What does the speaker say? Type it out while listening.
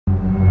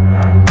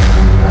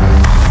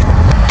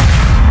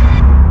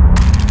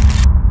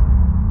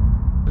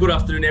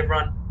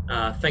afternoon,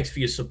 everyone. Thanks for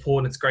your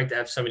support. It's great to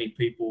have so many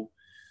people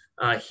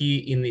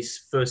here in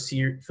this first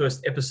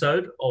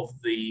episode of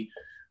the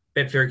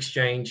Betfair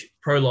Exchange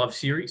Pro Live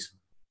Series.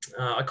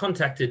 I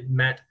contacted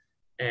Matt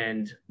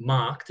and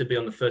Mark to be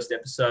on the first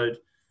episode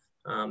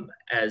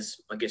as,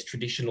 I guess,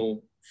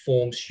 traditional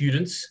form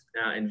students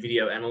and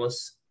video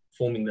analysts,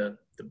 forming the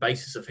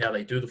basis of how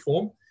they do the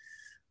form.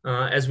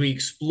 As we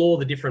explore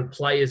the different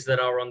players that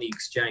are on the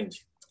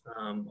exchange,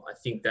 I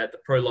think that the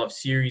Pro Live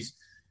Series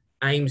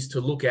aims to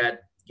look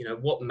at,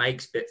 what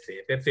makes Betfair.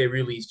 Betfair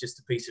really is just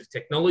a piece of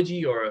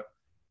technology or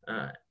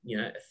a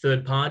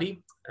third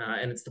party,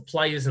 and it's the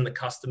players and the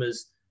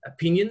customers'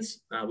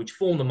 opinions which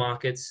form the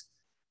markets,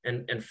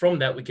 and from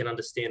that we can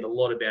understand a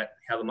lot about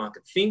how the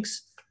market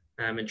thinks,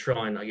 and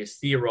try and, I guess,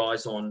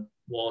 theorize on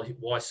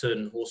why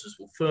certain horses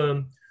will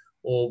firm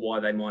or why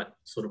they might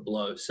sort of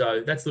blow.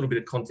 So that's a little bit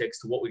of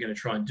context to what we're going to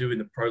try and do in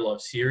the Pro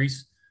Live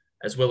Series,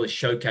 as well as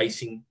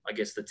showcasing, I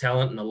guess, the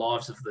talent and the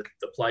lives of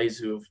the players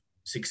who have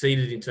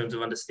succeeded in terms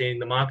of understanding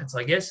the markets,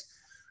 I guess,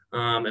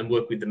 and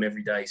work with them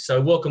every day. So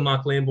welcome,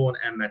 Marc Lambourne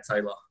and Matt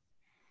Taylor.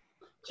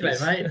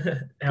 G'day, mate.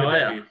 How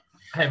are you?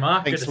 Hey,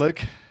 Mark. Thanks,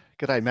 Luke.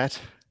 G'day, Matt.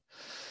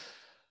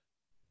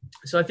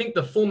 So I think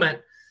the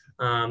format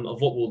of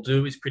what we'll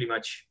do is pretty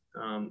much,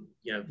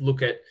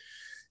 look at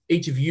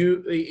each of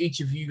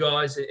you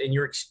guys and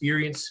your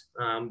experience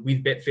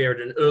with Betfair at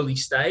an early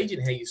stage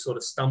and how you sort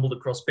of stumbled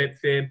across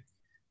Betfair.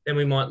 Then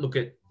we might look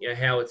at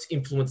how it's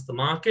influenced the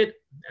market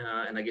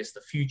and, I guess, the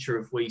future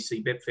of where you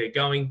see Betfair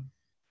going.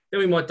 Then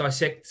we might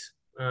dissect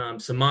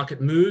some market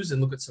moves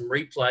and look at some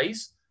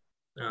replays,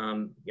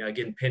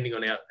 again, depending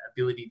on our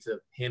ability to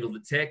handle the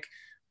tech.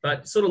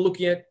 But sort of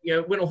looking at,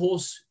 when a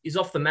horse is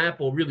off the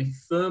map or really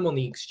firm on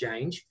the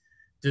exchange,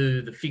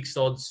 do the fixed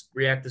odds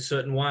react a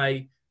certain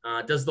way?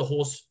 Does the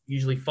horse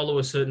usually follow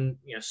a certain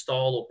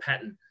style or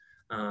pattern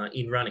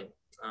in running?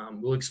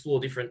 We'll explore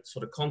different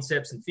sort of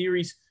concepts and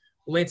theories.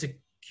 We'll answer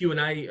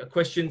Q&A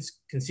questions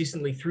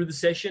consistently through the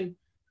session.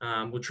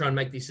 We'll try and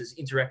make this as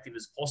interactive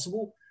as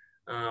possible.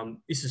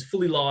 This is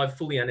fully live,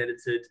 fully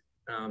unedited.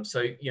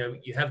 So,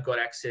 you have got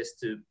access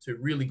to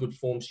really good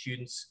form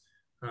students.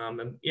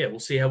 And we'll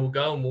see how we'll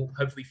go, and we'll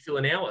hopefully fill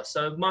an hour.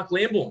 So Marc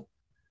Lambourne,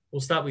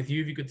 we'll start with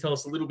you. If you could tell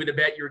us a little bit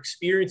about your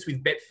experience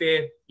with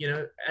Betfair,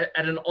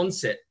 at an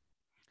onset.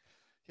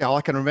 Yeah,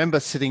 I can remember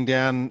sitting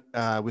down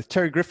with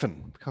Terry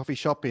Griffin, coffee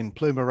shop in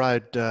Plumer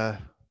Road,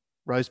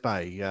 Rose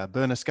Bay,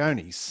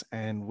 Bernasconi's,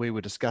 and we were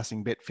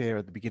discussing Betfair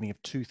at the beginning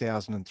of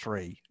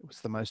 2003. It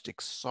was the most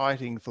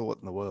exciting thought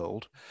in the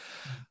world.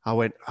 I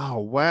went, oh,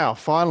 wow,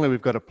 finally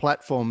we've got a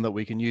platform that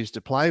we can use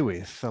to play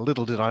with.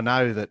 Little did I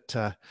know that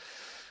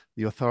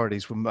the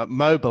authorities were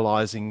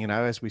mobilising,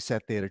 as we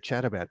sat there to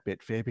chat about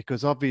Betfair,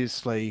 because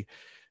obviously,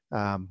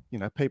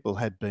 people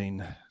had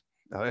been,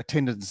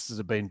 attendances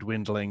had been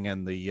dwindling,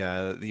 and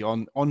the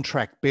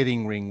on-track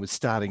betting ring was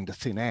starting to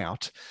thin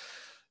out.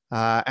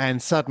 And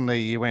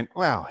suddenly you went,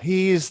 wow,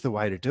 here's the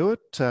way to do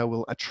it.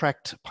 We'll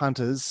attract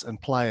punters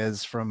and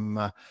players from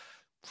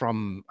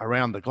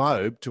around the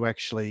globe to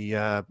actually,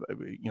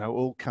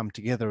 all come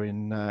together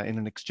in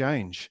an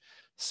exchange.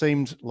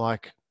 Seemed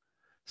like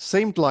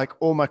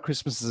all my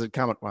Christmases had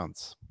come at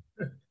once.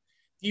 Do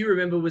you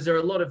remember, was there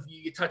a lot of,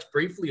 you touched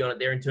briefly on it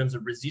there in terms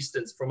of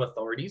resistance from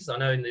authorities? I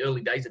know in the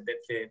early days of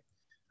Betfair,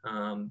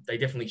 they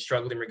definitely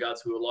struggled in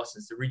regards to who were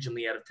licensed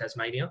originally out of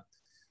Tasmania.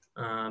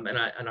 And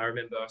I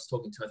remember I was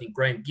talking to, I think,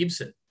 Graham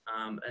Gibson,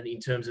 and in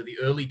terms of the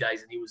early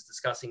days, and he was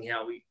discussing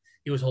how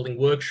he was holding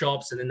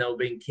workshops, and then they were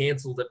being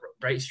cancelled at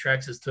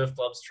racetracks as turf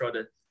clubs tried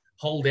to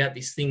hold out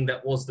this thing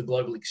that was the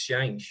global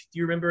exchange. Do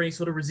you remember any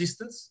sort of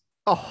resistance?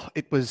 Oh,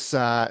 it was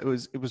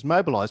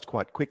mobilised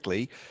quite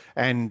quickly,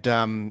 and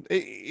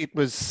it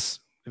was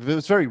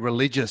very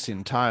religious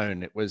in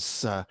tone. It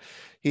was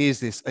here's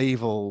this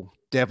evil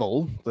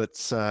devil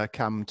that's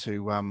come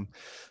to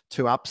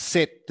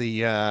upset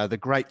the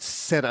great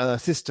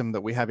system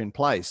that we have in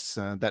place.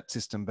 That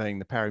system being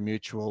the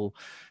pari-mutuel,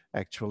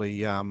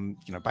 actually,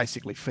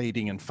 basically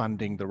feeding and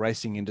funding the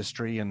racing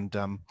industry, and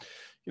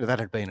that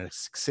had been a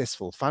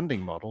successful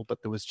funding model,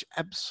 but there was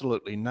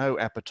absolutely no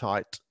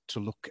appetite to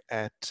look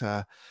at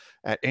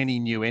any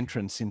new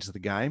entrants into the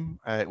game.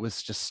 It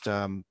was just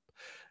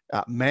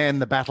man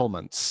the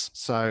battlements.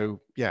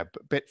 So yeah,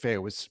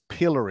 Betfair was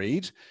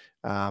pilloried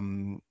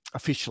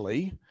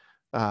officially,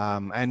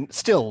 and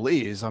still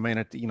is. I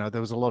mean,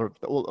 there was a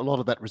lot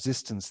of that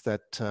resistance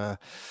that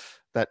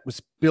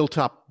was built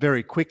up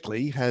very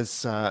quickly. Has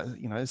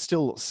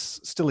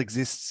still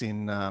exists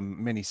in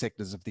many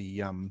sectors of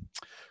the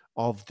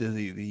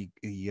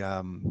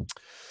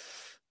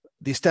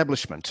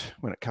establishment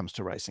when it comes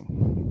to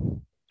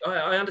racing.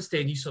 I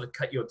understand you sort of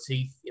cut your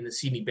teeth in the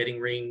Sydney betting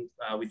ring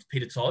with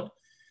Peter Todd.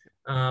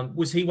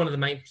 Was he one of the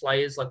main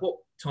players? Like, what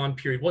time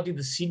period, what did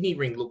the Sydney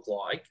ring look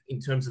like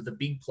in terms of the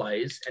big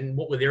players, and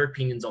what were their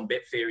opinions on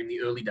Betfair in the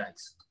early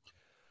days?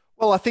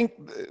 Well, I think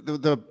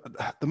the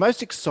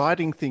most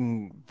exciting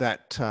thing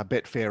that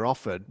Betfair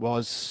offered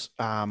was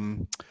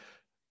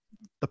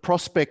the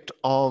prospect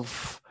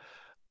of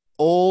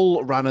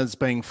all runners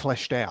being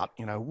fleshed out.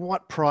 You know,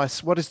 what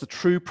is the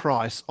true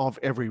price of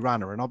every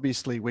runner? And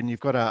obviously when you've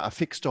got a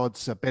fixed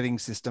odds betting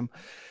system,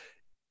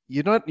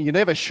 you're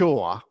never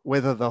sure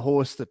whether the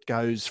horse that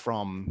goes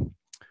from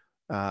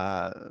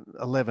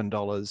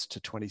 $11 to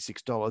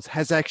 $26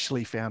 has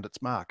actually found its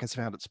mark, has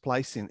found its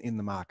place in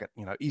the market.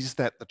 You know, is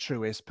that the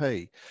true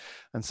SP?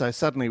 And so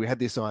suddenly we had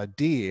this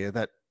idea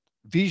that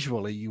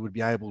visually you would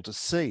be able to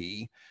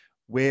see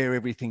where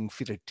everything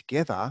fitted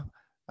together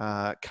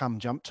come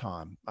jump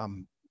time.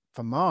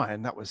 For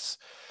mine, that was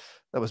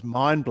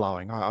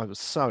mind-blowing. I was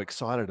so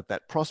excited at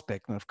that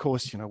prospect. And of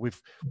course, you know,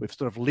 we've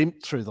sort of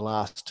limped through the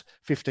last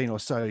 15 or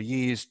so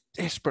years,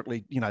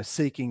 desperately, you know,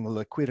 seeking the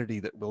liquidity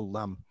that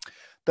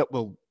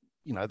will,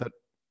 you know, that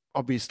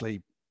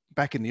obviously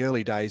back in the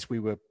early days, we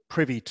were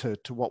privy to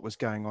what was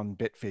going on in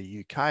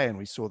Betfair UK, and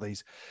we saw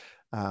these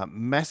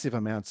massive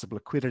amounts of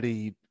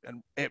liquidity,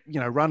 and, you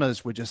know,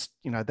 runners were just,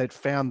 you know, they'd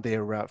found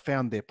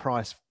their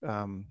price,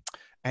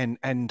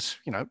 and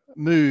you know,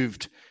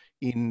 moved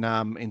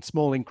in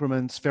small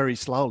increments very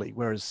slowly.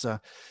 Whereas,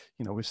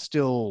 you know, we've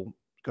still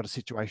got a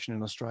situation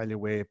in Australia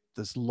where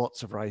there's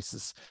lots of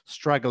races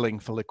struggling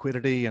for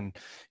liquidity, and,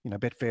 you know,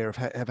 Betfair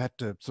have had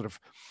to sort of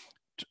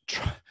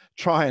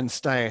try and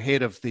stay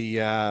ahead of the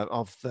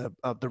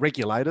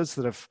regulators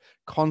that have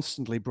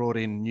constantly brought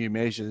in new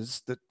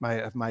measures that may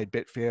have made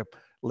Betfair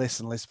less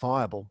and less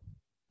viable.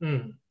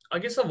 I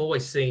guess I've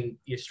always seen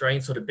the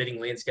Australian sort of betting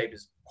landscape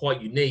as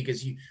quite unique,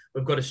 as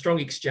we've got a strong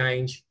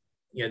exchange,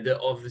 you know,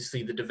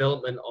 obviously the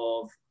development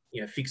of,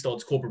 you know, fixed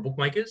odds corporate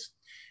bookmakers,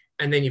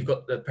 and then you've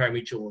got the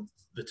parimutuel,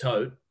 the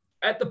tote.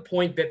 At the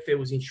point Betfair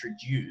was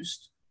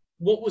introduced,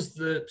 what was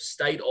the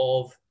state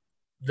of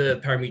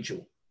the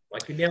parimutuel?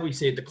 Like, now we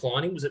see it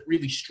declining. Was it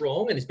really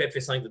strong? And is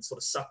Betfair something that sort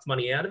of sucked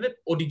money out of it?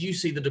 Or did you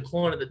see the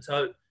decline of the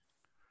tote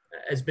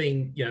as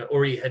being, you know,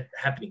 already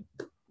happening?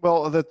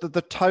 Well,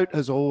 the tote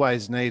has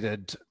always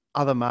needed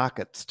other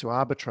markets to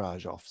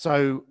arbitrage off.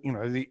 So, you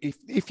know,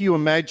 if you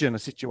imagine a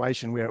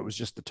situation where it was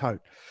just the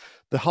tote,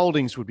 the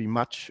holdings would be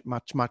much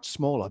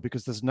smaller,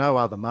 because there's no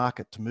other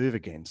market to move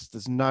against.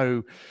 There's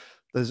no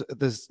guide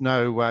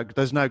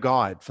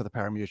for the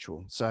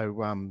parimutuel.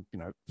 So, you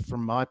know,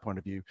 from my point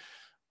of view,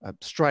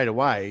 straight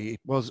away, it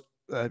was,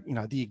 you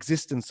know, the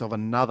existence of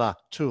another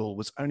tool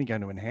was only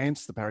going to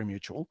enhance the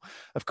parimutuel.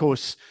 Of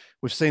course,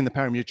 we've seen the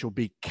parimutuel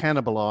be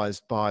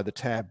cannibalized by the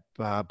tab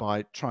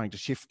by trying to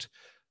shift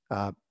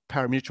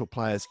parimutuel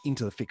players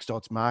into the fixed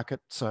odds market.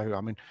 So,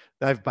 I mean,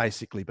 they've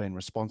basically been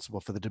responsible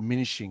for the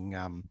diminishing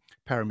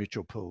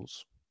parimutuel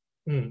pools.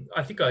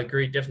 I think I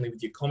agree definitely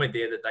with your comment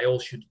there that they all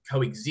should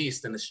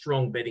coexist, and a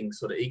strong betting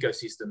sort of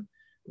ecosystem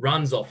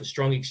runs off a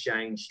strong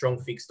exchange, strong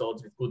fixed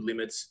odds with good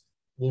limits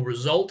will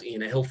result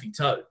in a healthy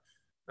tote.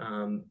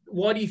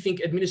 Why do you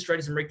think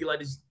administrators and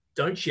regulators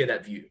don't share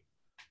that view?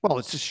 Well,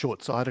 it's just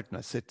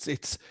short-sightedness.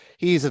 It's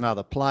here's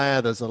another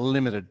player. There's a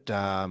limited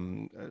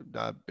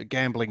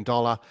gambling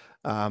dollar.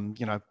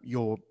 You know,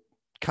 you're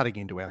cutting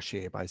into our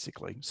share,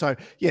 basically. So,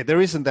 yeah,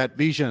 there isn't that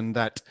vision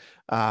that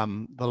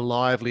the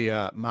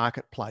livelier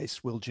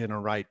marketplace will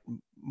generate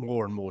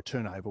more and more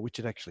turnover, which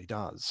it actually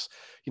does.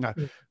 You know,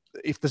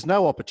 if there's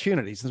no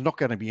opportunities, there's not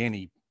going to be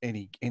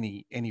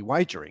any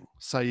wagering.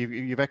 So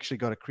you've actually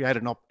got to create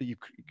you've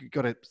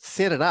got to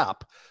set it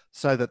up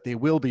so that there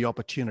will be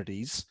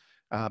opportunities,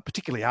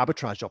 particularly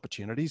arbitrage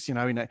opportunities. You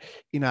know,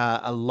 in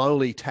a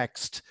lowly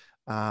taxed,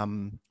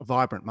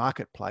 vibrant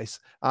marketplace,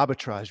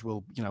 arbitrage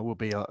will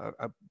be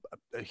a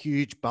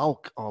huge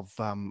bulk of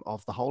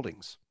the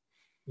holdings.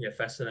 Yeah,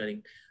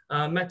 fascinating.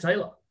 Matt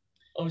Taylor,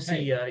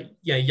 obviously,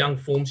 young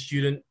form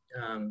student.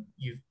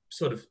 You've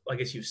sort of, I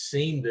guess, you've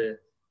seen the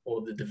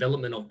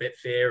development of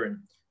Betfair and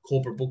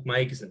corporate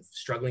bookmakers and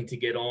struggling to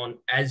get on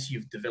as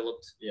you've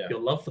developed your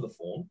love for the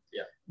form.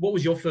 Yeah. What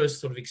was your first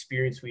sort of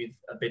experience with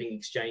a betting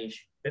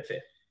exchange, Betfair?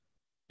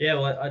 Yeah,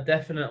 well, I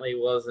definitely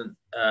wasn't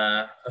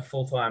a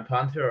full-time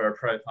punter or a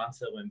pro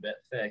punter when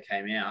Betfair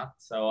came out.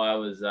 So I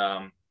was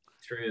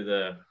through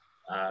the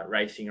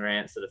racing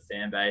rant sort of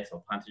fan base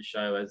or punter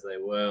show as they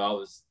were. I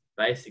was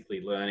basically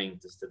learning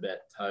just to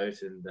bet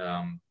tote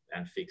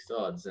and fixed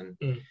odds. And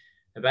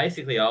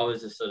basically I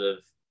was just sort of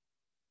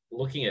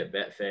looking at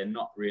Betfair,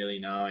 not really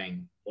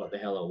knowing what the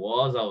hell it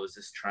was. I was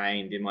just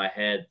trained in my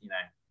head, you know,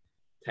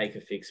 take a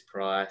fixed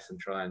price and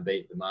try and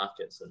beat the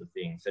market sort of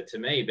thing. So to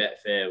me,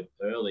 Betfair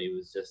early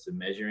was just a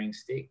measuring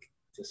stick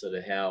to sort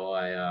of how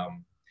I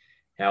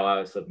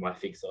was sort of my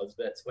fixed odds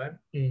bets went.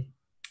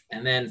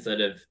 And then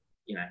sort of,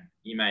 you know,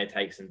 you may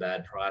take some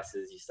bad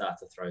prices, you start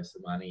to throw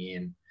some money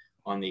in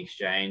on the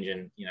exchange,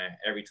 and, you know,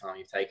 every time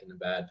you've taken a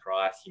bad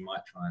price, you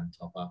might try and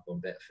top up on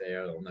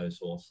Betfair on those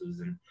horses.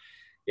 And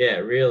yeah,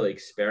 real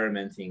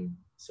experimenting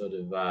sort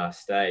of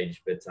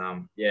stage. But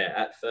yeah,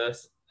 at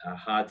first,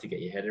 hard to get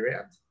your head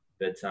around.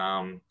 But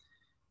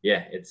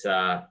yeah, it's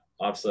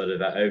I've sort of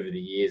over the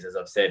years, as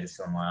I've said in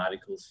some of my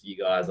articles for you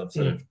guys, I've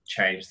sort of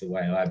changed the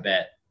way I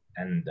bet.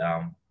 And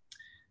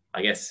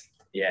I guess,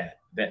 yeah,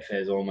 Betfair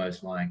is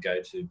almost my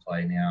go-to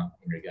play now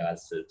in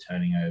regards to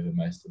turning over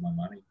most of my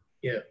money.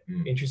 Yeah,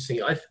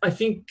 interesting. I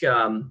think,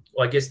 well,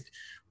 I guess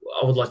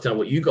I would like to know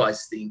what you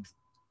guys think.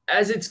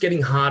 As it's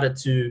getting harder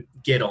to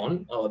get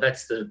on,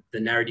 that's the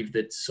narrative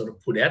that's sort of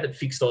put out, that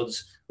fixed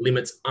odds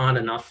limits aren't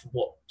enough for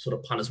what sort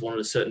of punters want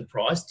at a certain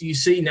price. Do you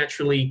see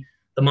naturally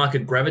the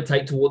market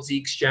gravitate towards the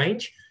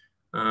exchange?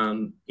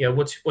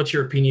 What's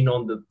your opinion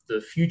on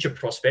the future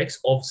prospects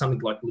of something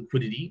like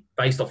liquidity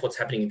based off what's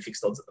happening in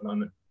fixed odds at the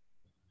moment?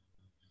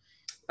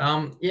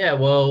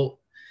 Well,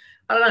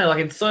 I don't know,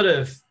 like it's sort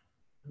of,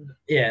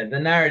 the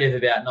narrative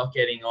about not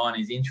getting on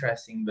is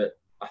interesting, but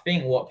I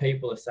think what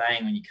people are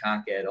saying when you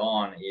can't get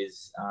on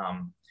is,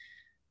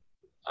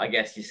 I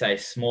guess you say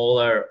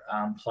smaller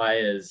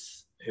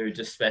players who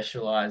just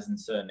specialize in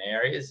certain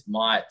areas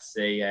might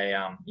see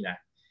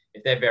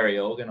if they're very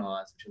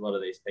organized, which a lot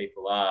of these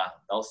people are,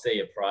 they'll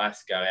see a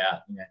price go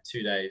out,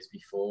 2 days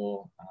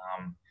before.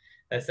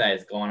 Let's say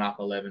it's gone up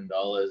 $11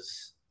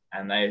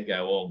 and they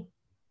go, well,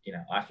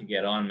 I could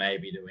get on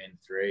maybe to win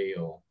 3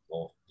 or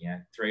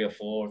 3 or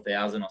 4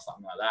 thousand or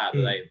something like that.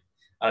 But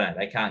I don't know,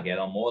 they can't get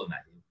on more than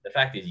that. The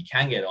fact is you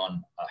can get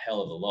on a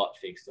hell of a lot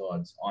fixed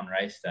odds on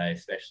race day,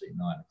 especially at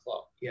 9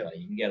 o'clock. Yeah,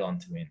 you can get on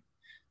to win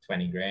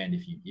 20 grand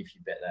if you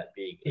bet that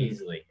big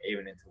easily,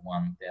 even into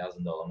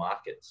 $1,000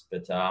 markets.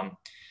 But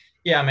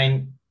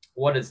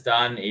what it's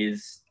done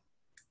is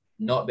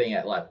not being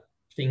at like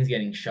things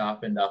getting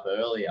sharpened up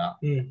earlier,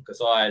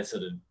 because I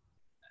sort of,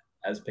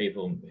 as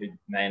people who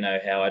may know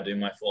how I do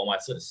my form, I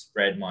sort of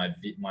spread my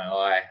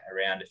eye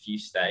around a few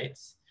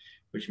states,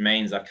 which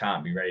means I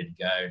can't be ready to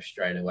go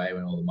straight away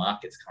when all the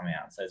markets come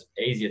out. So it's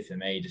easier for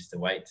me just to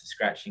wait till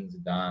scratchings are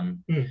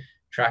done,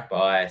 track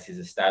bias is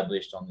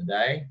established on the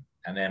day,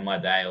 and then my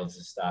day will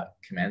just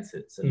commence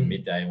at sort of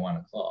midday, 1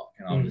 o'clock,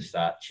 and I'll just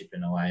start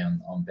chipping away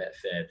on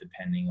Betfair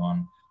depending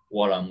on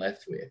what I'm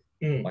left with.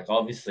 Like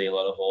obviously a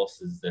lot of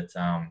horses that,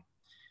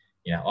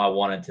 I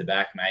wanted to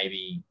back,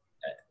 maybe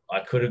I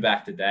could have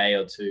backed a day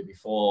or two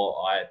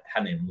before. I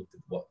hadn't even looked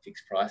at what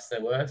fixed price they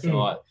were. So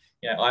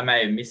I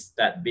may have missed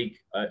that big,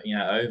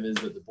 overs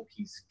that the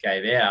bookies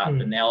gave out,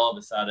 but now all of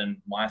a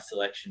sudden my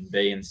selection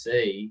B and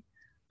C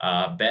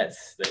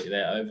bets,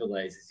 they're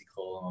overlays as you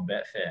call them on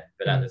Betfair.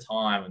 But at the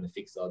time when the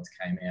fixed odds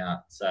came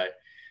out, so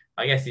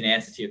I guess in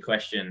answer to your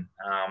question,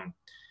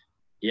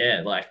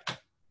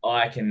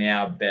 I can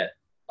now bet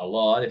a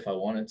lot if I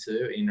wanted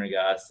to in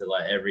regards to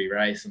like every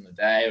race on the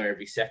day or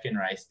every second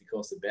race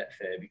because of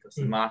Betfair, because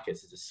the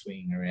markets are just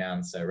swinging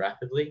around so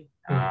rapidly.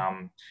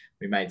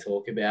 We may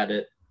talk about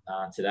it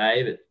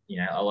today, but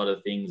a lot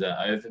of things are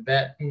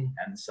overbet,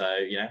 and so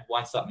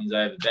once something's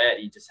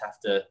overbet, you just have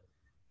to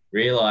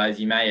realize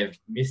you may have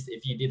missed.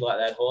 If you did like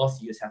that horse,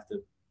 you just have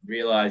to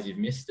realize you've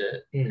missed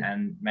it,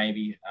 and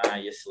maybe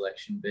your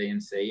selection B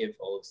and C have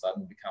all of a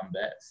sudden become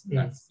bets, and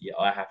that's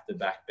I have to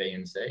back B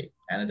and C,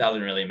 and it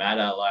doesn't really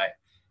matter. Like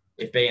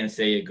if B and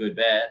C are good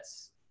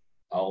bets,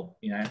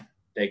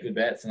 they're good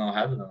bets, and I'll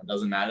have them. It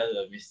doesn't matter that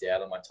I've missed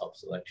out on my top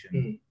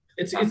selection.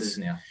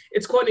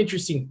 It's quite an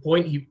interesting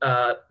point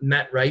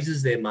Matt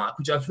raises there, Mark,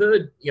 which I've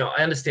heard.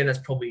 I understand that's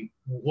probably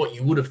what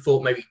you would have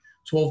thought maybe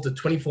 12 to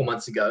 24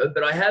 months ago,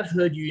 but I have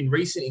heard you in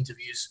recent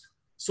interviews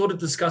sort of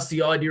discuss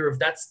the idea of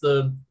that's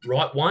the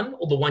right one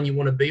or the one you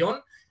want to be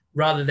on,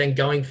 rather than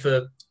going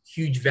for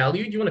huge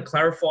value. Do you want to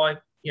clarify,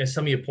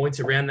 some of your points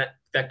around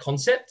that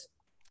concept?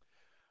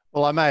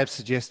 Well, I may have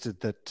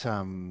suggested that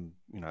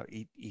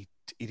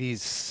it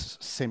is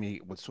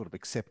sort of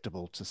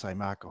acceptable to say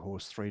mark a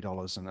horse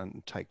 $3 and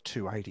then take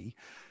 $2.80.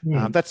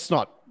 That's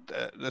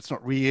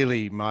not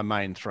really my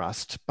main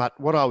thrust. But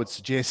what I would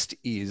suggest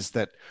is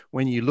that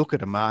when you look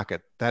at a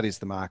market, that is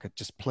the market.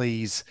 Just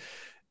please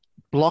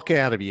block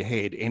out of your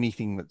head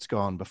anything that's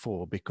gone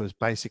before, because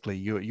basically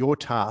your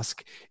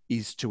task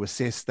is to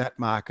assess that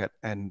market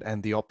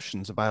and the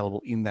options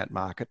available in that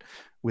market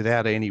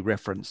without any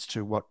reference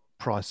to what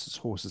prices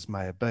horses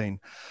may have been.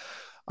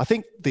 I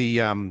think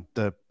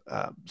the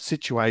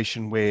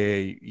situation where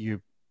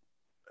you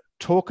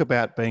talk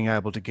about being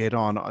able to get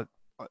on,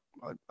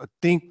 I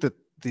think that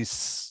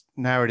this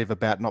narrative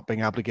about not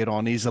being able to get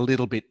on is a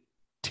little bit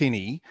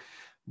tinny,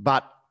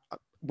 but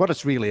what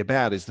it's really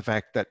about is the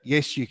fact that,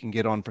 yes, you can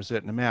get on for a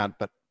certain amount,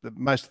 but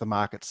most of the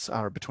markets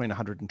are between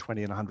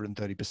 120 and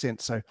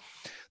 130%. So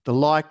the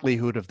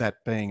likelihood of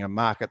that being a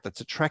market that's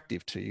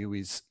attractive to you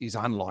is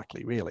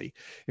unlikely, really.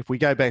 If we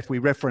go back, we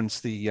reference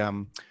the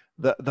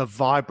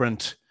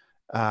vibrant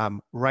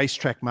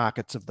racetrack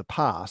markets of the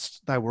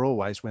past, they were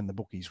always when the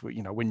bookies were,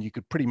 when you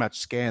could pretty much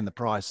scan the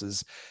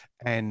prices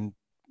and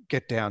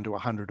get down to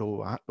 100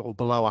 or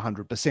below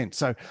 100%.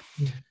 So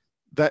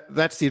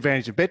that's the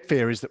advantage of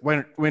Betfair, is that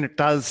when it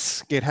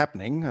does get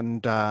happening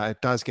and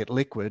it does get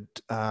liquid,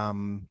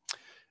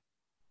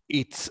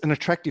 it's an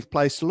attractive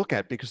place to look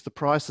at because the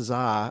prices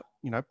are,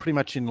 pretty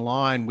much in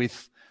line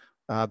with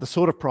the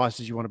sort of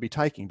prices you want to be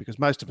taking, because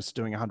most of us are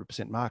doing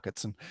 100%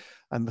 markets,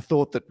 and the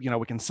thought that,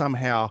 we can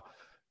somehow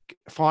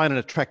find an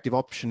attractive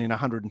option in a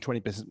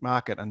 120%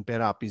 market and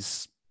bet up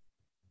is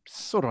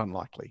sort of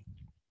unlikely.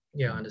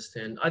 Yeah, I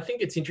understand. I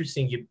think it's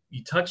interesting.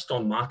 You touched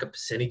on market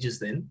percentages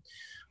then.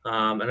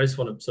 And I just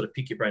want to sort of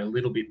pick your brain a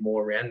little bit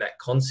more around that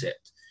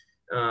concept.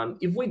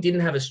 If we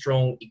didn't have a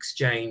strong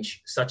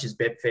exchange such as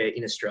Betfair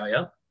in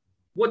Australia,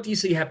 what do you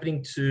see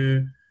happening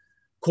to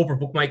corporate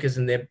bookmakers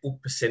and their book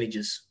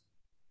percentages?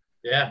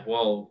 Yeah,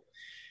 well,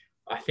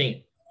 I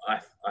think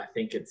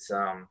it's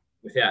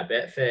without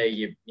Betfair,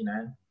 you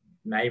know,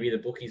 maybe the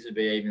bookies would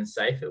be even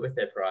safer with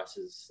their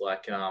prices.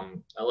 Like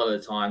a lot of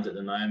the times at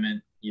the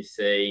moment, you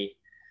see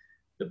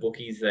the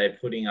bookies, they're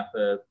putting up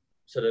a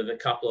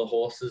couple of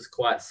horses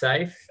quite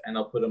safe, and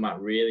they'll put them up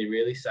really,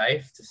 really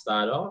safe to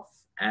start off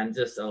and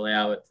just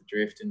allow it to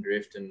drift and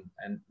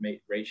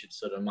reach its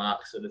sort of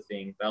mark sort of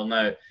thing. They'll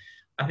know.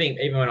 I think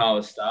even when I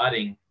was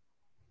starting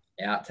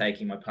out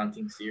taking my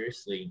punting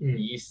seriously, you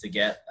used to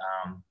get,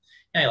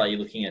 like you're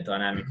looking at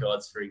dynamic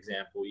odds, for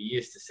example, you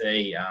used to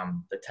see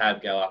the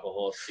tab go up a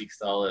horse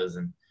 $6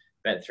 and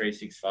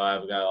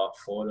Bet365 go up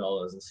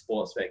 $4 and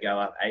Sportsbet go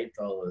up $8.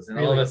 And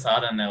all of a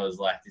sudden there was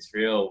like this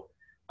real,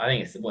 I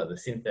think it's the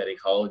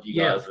synthetic hold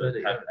you guys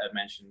have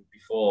mentioned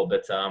before,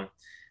 but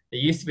there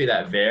used to be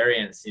that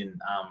variance in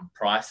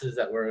prices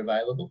that were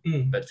available.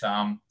 But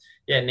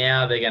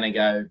now they're going to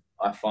go,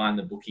 I find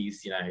the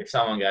bookies, you know, if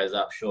someone goes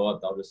up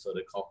short, they'll just sort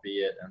of copy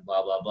it and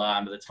blah, blah, blah.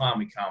 And by the time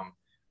we come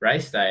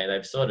race day,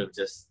 they've sort of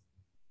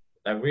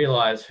they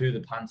realize who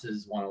the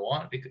punters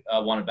want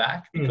to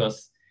back,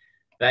 because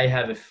they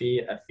have a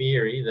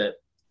theory that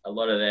a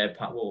lot of their,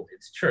 well,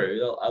 it's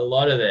true, a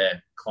lot of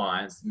their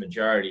clients, the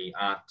majority,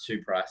 aren't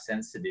too price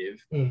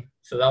sensitive.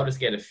 So they'll just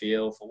get a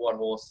feel for what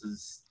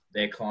horses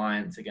their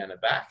clients are going to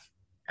back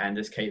and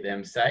just keep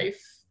them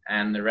safe.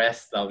 And the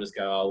rest, they'll just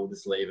go, oh, we'll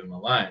just leave them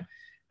alone.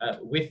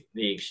 With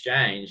the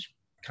exchange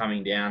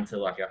coming down to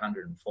like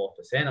 104%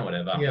 or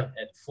whatever,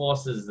 it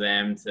forces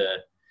them to,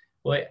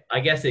 well, I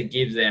guess it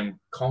gives them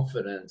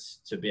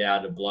confidence to be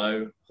able to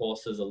blow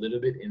horses a little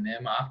bit in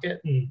their market.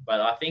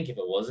 But I think if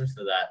it wasn't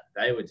for that,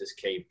 they would just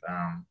keep,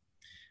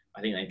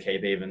 I think they'd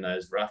keep even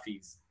those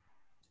roughies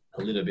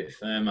a little bit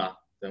firmer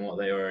than what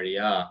they already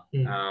are.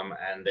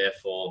 And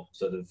therefore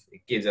sort of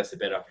it gives us a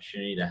better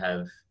opportunity to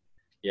have,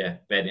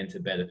 bet into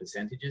better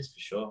percentages for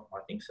sure. I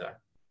think so.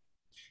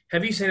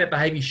 Have you seen that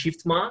behaviour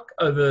shift, Mark,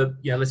 over,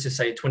 let's just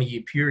say a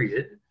 20-year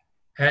period?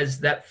 Has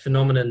that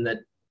phenomenon that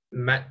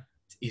Matt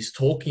is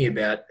talking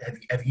about,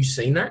 have you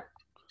seen that?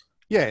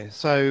 Yeah,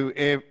 so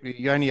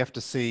you only have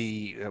to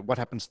see what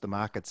happens to the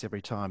markets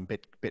every time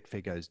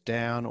Betfair goes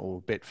down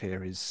or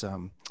Betfair is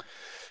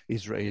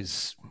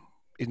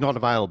not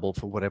available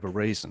for whatever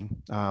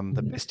reason.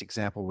 The best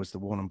example was the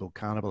Warrnambool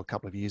Carnival a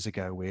couple of years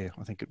ago, where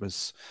I think it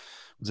was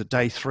it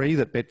day 3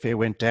 that Betfair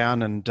went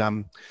down, and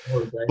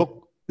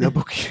the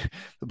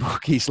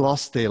bookies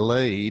lost their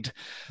lead.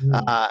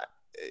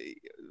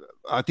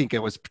 I think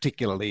it was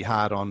particularly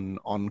hard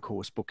on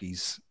course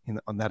bookies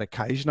on that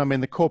occasion. I mean,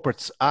 the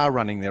corporates are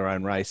running their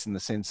own race in the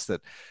sense that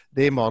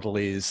their model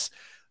is,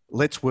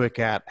 let's work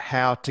out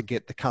how to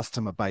get the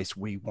customer base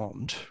we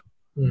want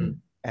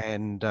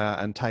and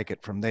take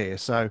it from there.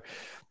 So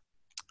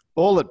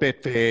all that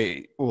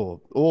Betfair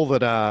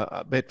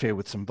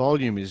with some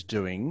volume is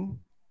doing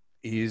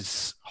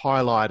is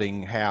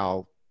highlighting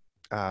how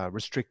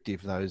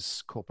restrictive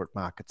those corporate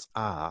markets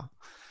are.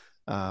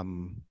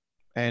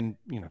 And,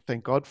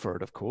 thank God for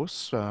it, of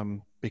course,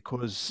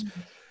 because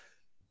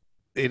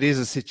it is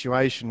a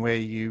situation where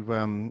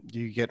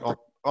you get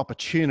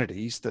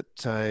opportunities that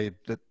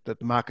the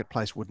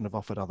marketplace wouldn't have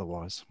offered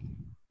otherwise.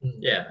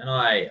 Yeah, and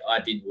I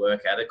did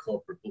work at a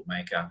corporate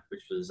bookmaker,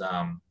 which was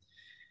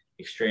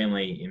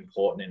extremely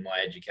important in my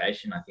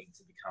education, I think,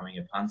 to becoming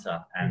a punter.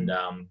 And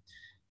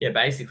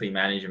basically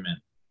management,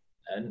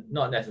 and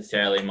not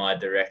necessarily my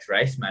direct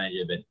race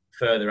manager, but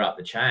further up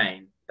the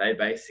chain, they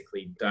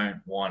basically don't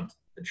want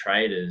the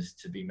traders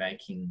to be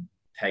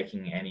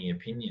taking any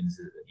opinions,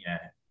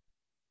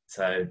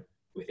 So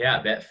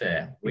without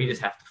Betfair,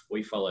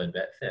 we followed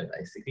Betfair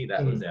basically.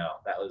 That was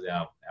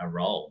our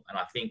role, and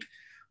I think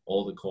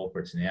all the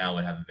corporates now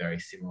would have a very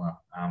similar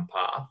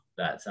path.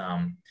 That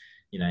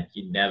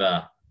you'd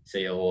never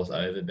see a horse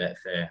over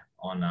Betfair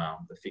on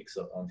fixed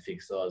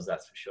odds.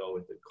 That's for sure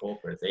with the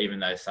corporates, even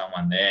though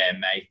someone there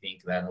may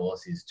think that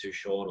horse is too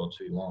short or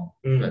too long,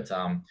 but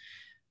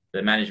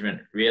the management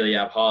really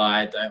up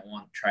high don't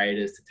want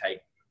traders to take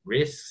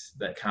risks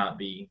that can't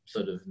be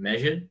sort of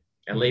measured.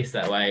 At least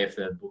that way, if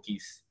the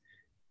bookies,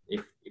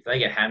 if they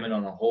get hammered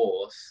on a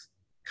horse,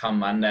 come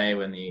Monday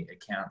when the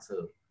accounts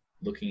are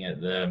looking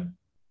at the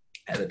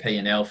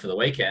P&L for the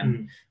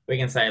weekend, we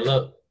can say,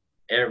 look,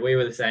 we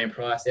were the same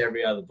price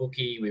every other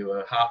bookie. We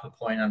were half a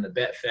point under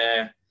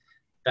Betfair.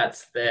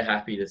 They're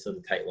happy to sort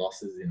of take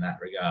losses in that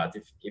regard.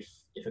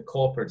 If a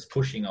corporate's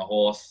pushing a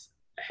horse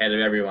ahead of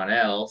everyone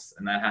else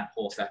and that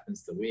horse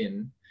happens to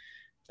win,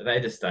 they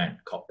just don't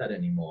cop that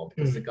anymore,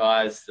 because the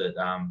guys that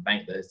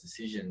make those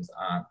decisions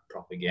aren't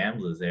proper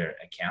gamblers. They're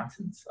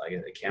accountants, like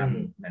an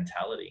accountant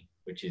mentality,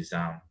 which is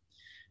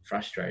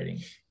frustrating.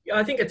 Yeah,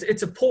 I think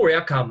it's a poor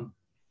outcome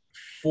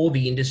for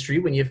the industry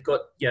when you've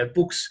got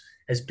books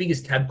as big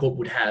as Tabcorp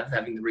would have,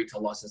 having the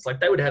retail license. Like,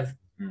 they would have,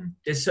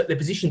 they're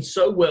positioned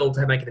so well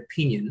to make an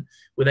opinion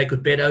where they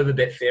could bet over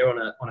Betfair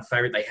on a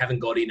favourite they haven't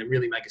got in and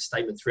really make a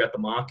statement throughout the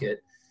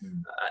market.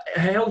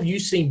 How have you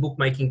seen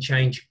bookmaking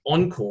change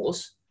on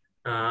course?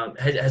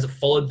 Has it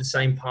followed the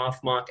same path,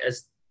 Mark,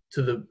 as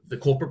to the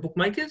corporate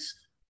bookmakers?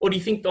 Or do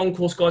you think the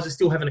on-course guys are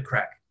still having a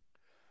crack?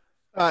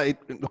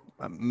 Look,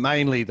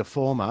 mainly the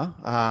former.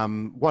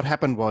 What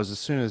happened was, as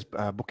soon as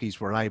bookies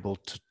were able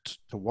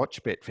to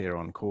watch Betfair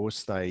on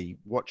course, they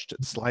watched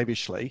it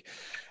slavishly.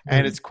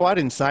 And it's quite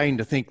insane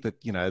to think that,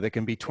 there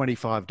can be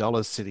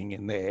 $25 sitting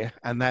in there,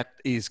 and that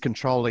is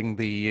controlling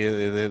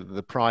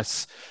the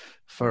price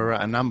for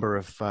a number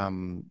of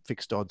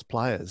fixed odds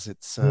players.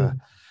 It's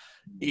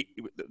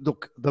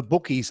look, the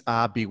bookies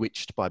are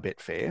bewitched by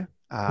Betfair,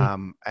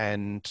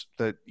 and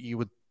that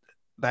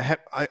they have.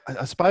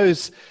 I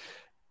suppose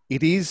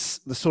it is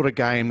the sort of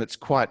game that's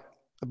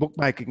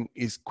bookmaking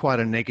is quite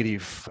a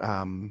negative.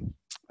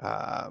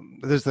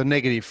 There's the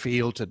negative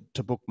feel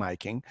to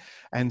bookmaking,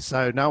 and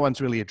so no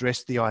one's really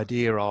addressed the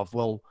idea of,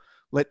 well,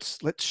 let's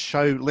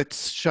show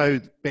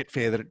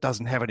Betfair that it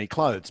doesn't have any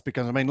clothes,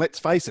 because I mean, let's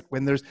face it,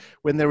 when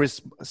there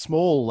is a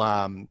small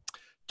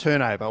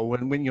turnover,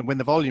 when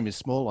the volume is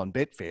small on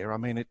Betfair, I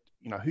mean,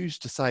 who's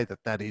to say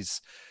that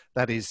is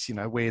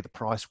where the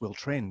price will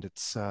trend?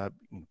 It's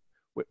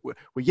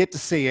we're yet to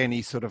see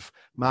any sort of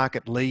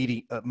market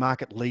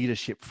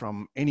leadership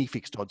from any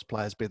fixed odds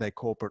players, be they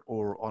corporate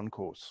or on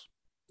course.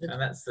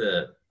 And I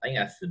think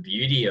that's the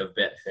beauty of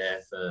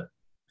Betfair.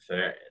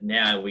 For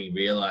now, we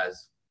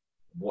realise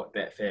what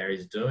Betfair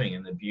is doing,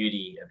 and the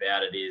beauty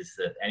about it is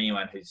that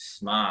anyone who's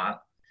smart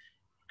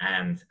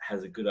and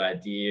has a good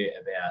idea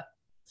about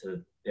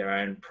their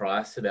own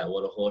price about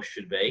what a horse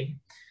should be,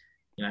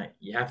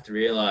 you have to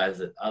realise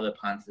that other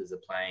punters are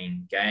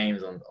playing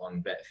games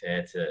on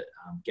Betfair to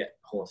get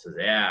horses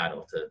out,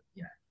 or to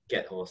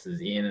get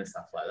horses in and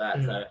stuff like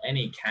that. So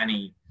any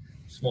canny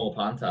small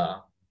punter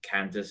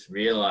can just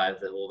realise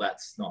that, well,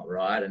 that's not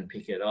right, and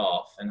pick it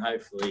off, and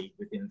hopefully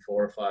within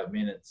 4 or 5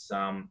 minutes,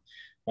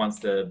 once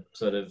the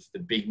sort of the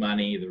big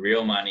money, the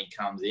real money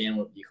comes in,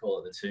 what you call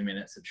it, the 2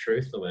 minutes of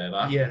truth or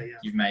whatever,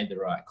 you've made the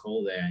right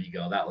call there, and you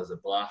go, that was a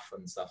bluff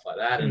and stuff like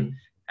that.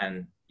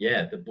 And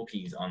the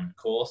bookies on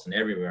course and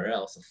everywhere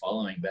else are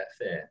following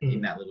Betfair in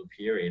that little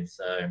period.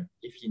 So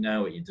if you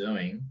know what you're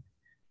doing,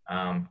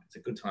 it's a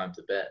good time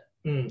to bet.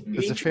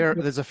 There's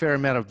a fair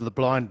amount of the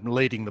blind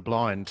leading the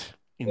blind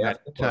in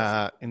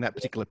that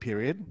particular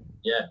period.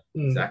 Yeah,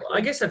 exactly.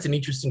 I guess that's an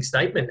interesting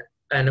statement,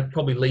 and it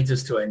probably leads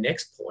us to our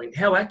next point.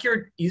 How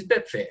accurate is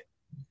Betfair?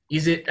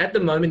 Is it at the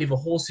moment, if a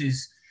horse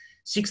is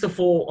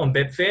 6-4 on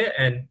Betfair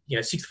and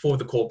 6-4 with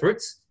the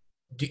corporates,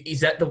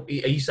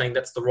 are you saying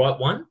that's the right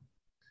one?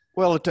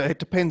 Well, it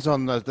depends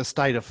on the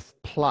state of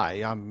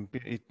play.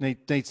 It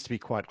needs to be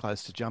quite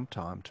close to jump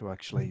time to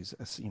actually,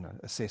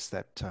 assess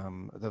that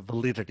the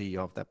validity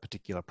of that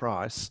particular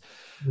price.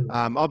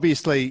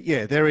 Obviously,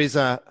 there is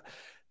I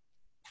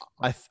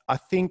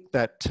think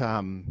that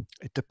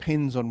it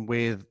depends on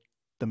where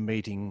the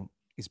meeting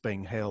is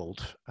being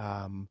held.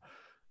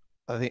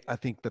 I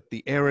think that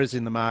the errors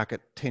in the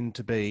market tend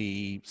to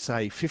be,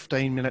 say,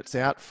 15 minutes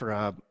out for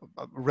a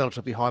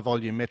relatively high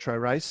volume metro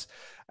race,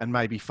 and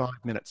maybe 5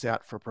 minutes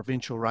out for a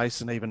provincial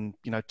race, and even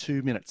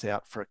 2 minutes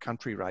out for a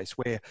country race,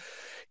 where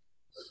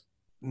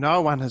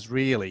no one has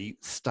really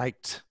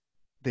staked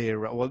the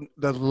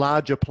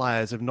larger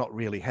players have not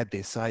really had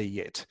their say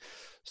yet.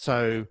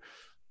 So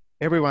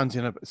everyone's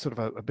in a sort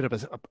of a bit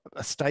of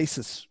a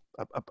stasis,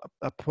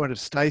 a point of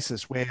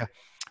stasis, where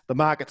the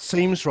market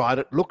seems right,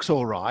 it looks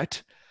all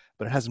right,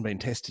 but it hasn't been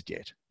tested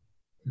yet.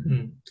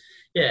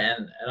 Yeah,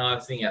 and I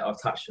think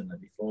I've touched on that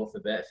before for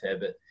Betfair,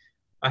 but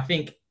I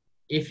think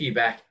if you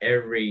back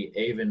every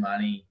even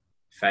money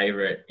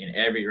favourite in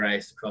every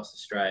race across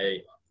Australia,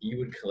 you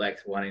would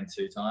collect 1 in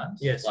 2 times.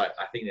 Yes. I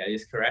think that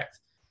is correct.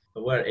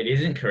 But what it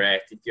isn't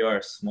correct, if you're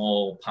a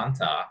small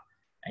punter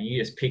and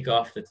you just pick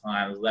off the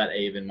times that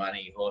even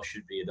money horse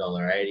should be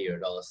 $1.80 or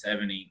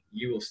 $1.70,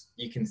 you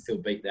can still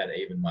beat that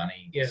even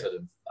money. Yeah. Sort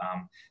of.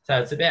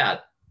 So it's about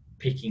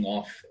picking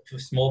off, for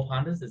small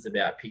punters, it's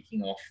about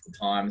picking off the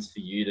times for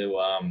you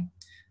to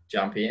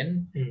jump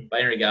in.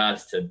 But in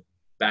regards to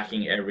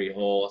backing every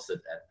horse at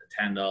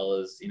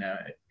 $10,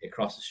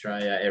 across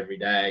Australia every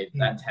day,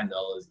 that $10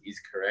 is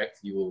correct.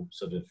 You'll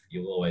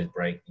always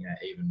break,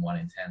 even 1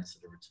 in 10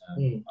 sort of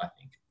return, I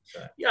think.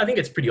 So. Yeah, I think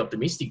it's pretty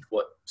optimistic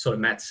what sort of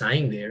Matt's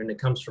saying there, and it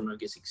comes from, I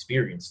guess,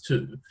 experience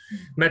too.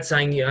 Matt's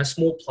saying, a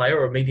small player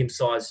or a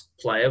medium-sized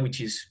player,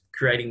 which is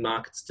creating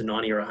markets to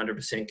 90 or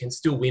 100%, can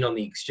still win on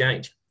the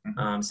exchange.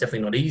 It's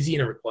definitely not easy,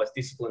 and it requires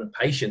discipline and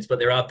patience, but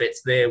there are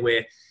bets there where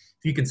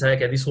if you can say,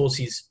 okay, this horse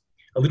is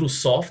a little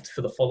soft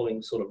for the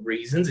following sort of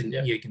reasons, and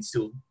you can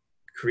still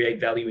create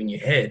value in your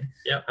head,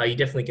 you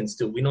definitely can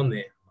still win on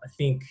there, I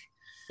think.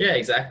 Yeah,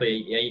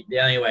 exactly. Yeah, the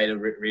only way to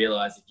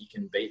realise if you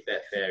can beat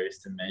Betfair is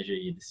to measure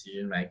your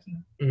decision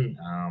making,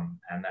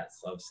 and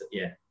that's obviously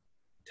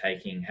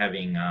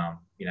having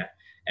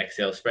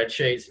Excel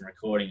spreadsheets and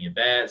recording your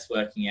bets,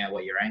 working out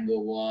what your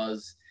angle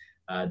was.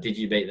 Did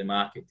you beat the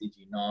market? Did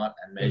you not?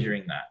 And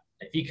measuring that.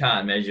 If you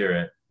can't measure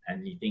it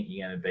and you think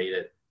you're going to beat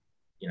it,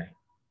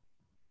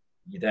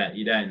 you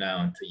don't know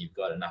until you've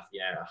got enough,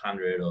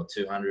 100 or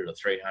 200 or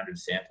 300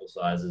 sample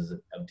sizes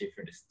of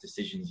different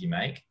decisions you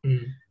make.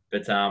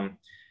 But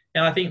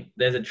I think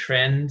there's a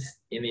trend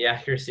in the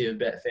accuracy of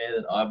Betfair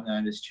that I've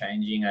noticed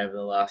changing over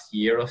the last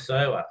year or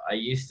so. I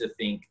used to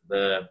think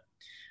the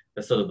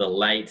sort of the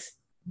late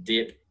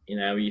dip,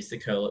 we used to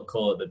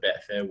call it the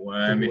Betfair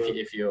worm.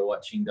 If you were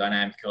watching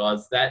dynamic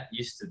odds, that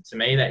used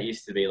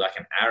to be like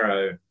an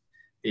arrow.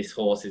 This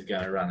horse is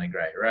going to run a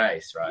great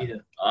race, right? Yeah.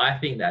 I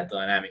think that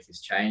dynamic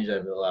has changed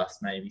over the last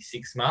maybe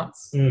 6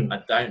 months.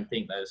 I don't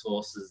think those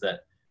horses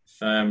that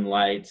firm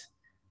late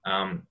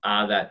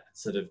are that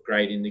sort of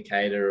great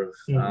indicator of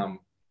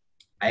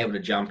able to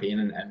jump in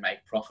and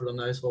make profit on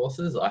those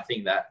horses. I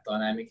think that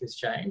dynamic has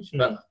changed.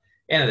 But at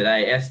the end of the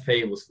day,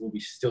 SP will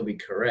still be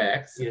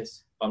correct.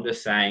 Yes. I'm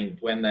just saying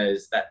when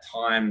that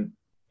time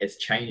it's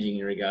changing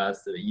in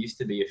regards to, it used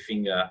to be a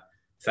finger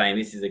saying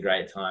this is a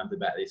great time to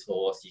back this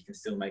horse, you can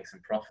still make some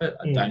profit.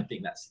 I don't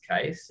think that's the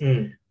case.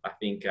 I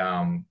think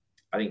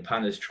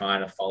punters trying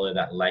to follow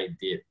that late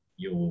dip,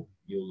 you'll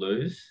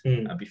lose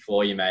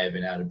before you may have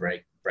been able to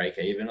break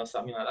even or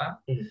something like that.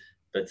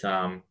 But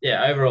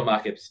overall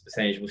market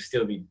percentage will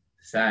still be the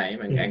same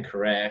and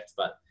correct,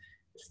 but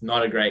it's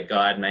not a great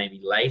guide.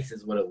 Maybe late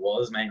is what it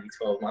was maybe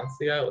 12 months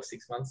ago or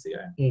 6 months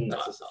ago.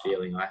 That's just a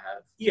feeling I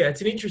have. Yeah, it's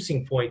an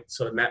interesting point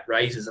sort of Matt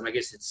raises, and I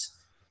guess it's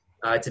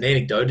an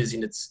anecdote, as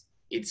in it's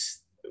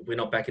we're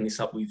not backing this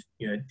up with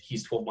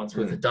here's 12 months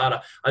worth of data.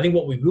 I think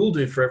what we will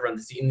do for everyone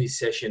that's in this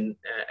session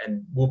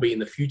and will be in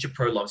the future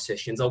Pro Live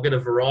sessions, I'll get a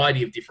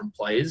variety of different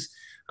players,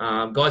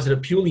 guys that are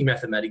purely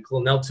mathematical,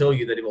 and they'll tell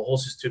you that if a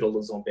horse is $2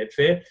 on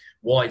Betfair,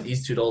 why it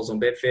is $2 on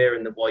Betfair,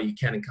 and why you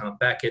can and can't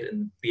back it,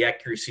 and the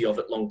accuracy of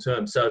it long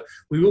term. So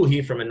we will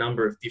hear from a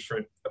number of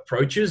different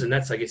approaches, and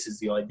that's, I guess, is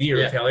the idea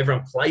of how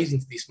everyone plays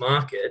into this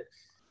market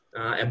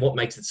and what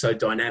makes it so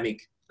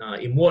dynamic.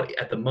 In what,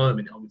 at the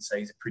moment, I would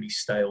say is a pretty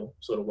stale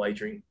sort of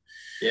wagering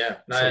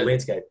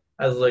landscape.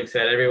 As Luke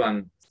said,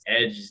 everyone's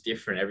edge is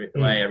different. The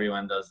way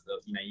everyone does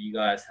you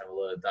guys have a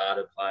lot of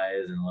data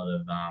players and a lot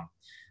of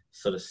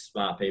sort of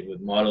smart people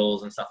with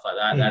models and stuff like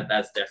that.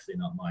 That's definitely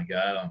not my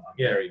go. I'm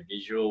very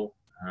visual,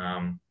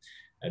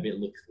 a bit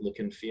look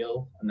and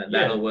feel, and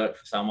that'll work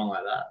for someone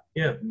like that.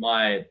 Yeah.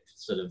 My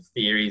sort of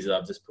theories that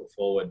I've just put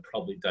forward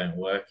probably don't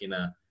work in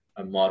a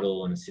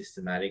model and a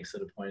systematic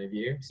sort of point of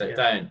view. So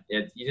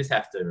you just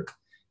have to,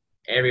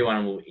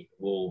 everyone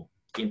will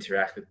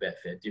interact with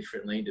Betfair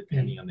differently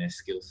depending on their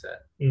skill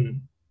set.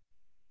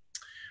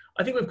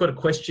 I think we've got a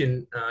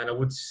question, and I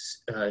would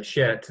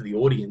shout out to the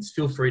audience.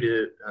 Feel free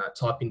to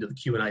type into the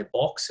Q&A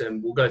box,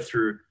 and we'll go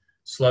through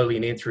slowly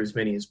and answer as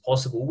many as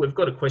possible. We've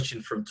got a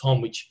question from Tom,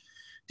 which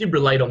did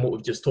relate on what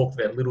we've just talked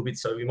about a little bit,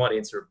 so we might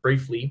answer it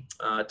briefly.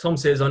 Tom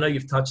says, I know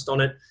you've touched on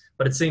it,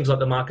 but it seems like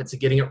the markets are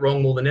getting it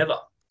wrong more than ever.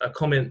 A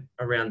comment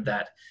around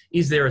that.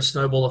 Is there a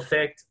snowball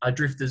effect? Are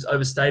drifters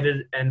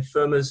overstated and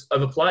firmers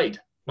overplayed?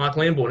 Marc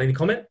Lambourne, any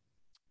comment?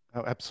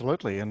 Oh,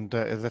 absolutely, and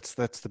that's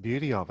the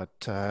beauty of it.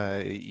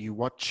 You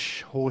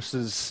watch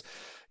horses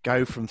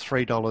go from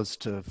 $3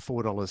 to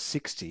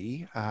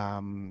 $4.60,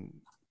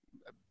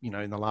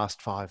 in the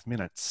last 5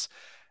 minutes,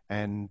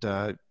 and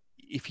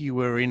if you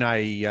were in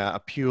a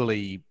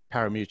purely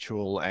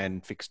parimutuel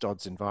and fixed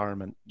odds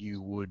environment,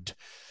 you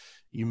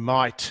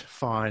might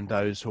find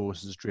those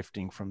horses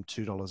drifting from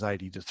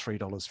 $2.80 to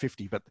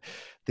 $3.50, but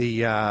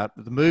the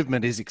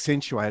movement is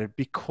accentuated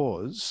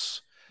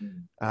because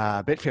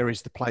Betfair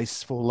is the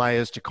place for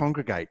layers to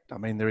congregate. I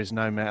mean, there is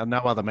no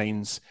other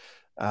means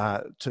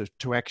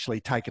to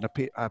actually take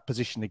a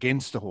position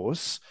against a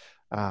horse,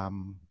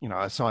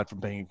 aside from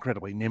being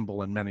incredibly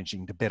nimble and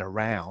managing to bet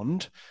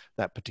around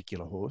that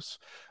particular horse.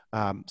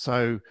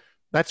 So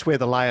that's where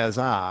the layers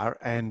are,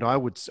 and I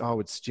would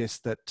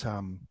suggest that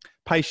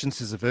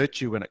patience is a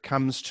virtue when it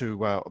comes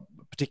to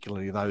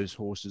particularly those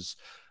horses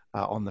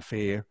on the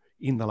fair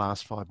in the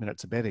last 5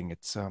 minutes of betting.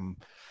 It's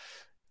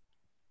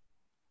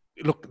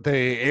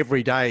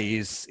every day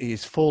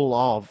is full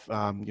of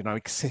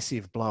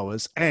excessive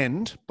blowers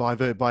and by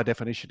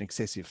definition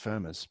excessive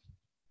firmers.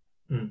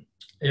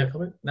 Yeah,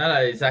 comment? No,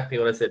 exactly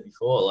what I said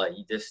before. Like,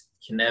 you just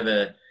can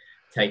never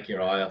take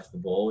your eye off the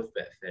ball with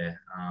Betfair.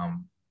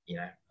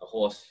 A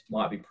horse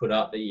might be put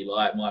up that you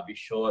like, might be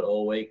short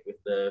all week with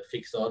the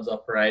fixed odds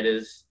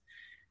operators.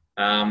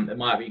 It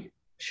might be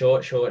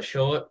short.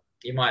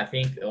 You might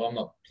think, I'm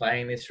not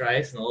playing this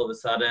race, and all of a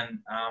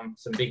sudden,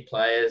 some big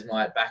players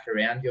might back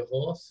around your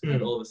horse,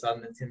 and all of a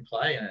sudden it's in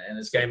play, and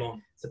it's game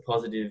on. It's a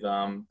positive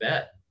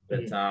bet.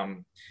 But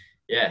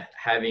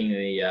having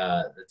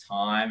the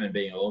time and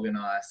being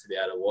organised to be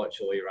able to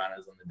watch all your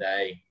runners on the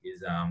day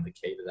is the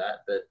key to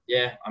that. But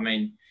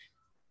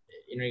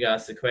in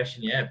regards to the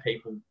question,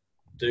 people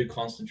do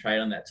concentrate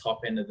on that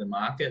top end of the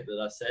market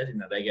that I said,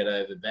 they get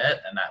over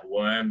bet, and that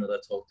worm that I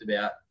talked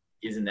about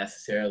isn't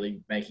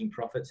necessarily making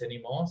profits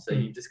anymore. So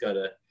you just got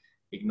to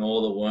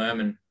ignore the worm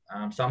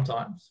and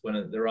sometimes when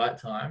at the right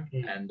time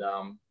and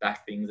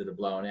back things that are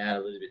blowing out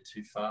a little bit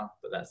too far.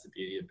 But that's the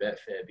beauty of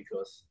Betfair,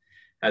 because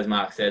as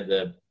Mark said,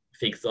 the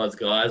fixed odds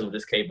guys will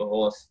just keep a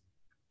horse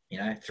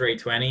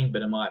 $3.20,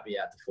 but it might be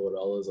out to $4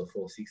 or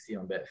 $4.60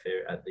 on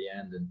Betfair at the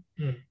end,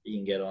 and you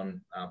can get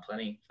on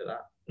plenty for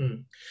that.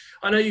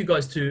 I know you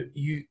guys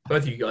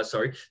both of you guys,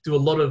 do a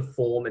lot of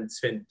form and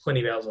spend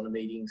plenty of hours on the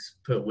meetings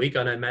per week.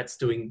 I know Matt's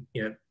doing,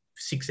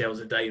 6 hours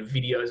a day of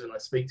videos. When I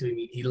speak to him,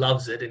 he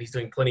loves it, and he's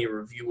doing plenty of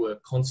review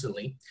work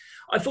constantly.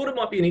 I thought it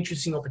might be an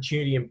interesting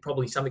opportunity and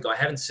probably something I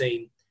haven't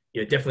seen,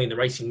 definitely in the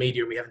racing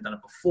media, and we haven't done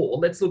it before.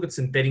 Let's look at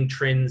some betting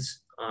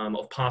trends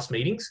of past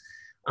meetings.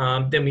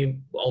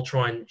 Then I'll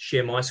try and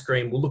share my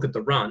screen. We'll look at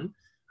the run,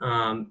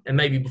 and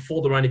maybe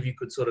before the run, if you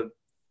could sort of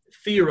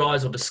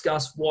theorize or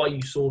discuss why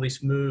you saw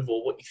this move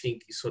or what you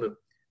think is sort of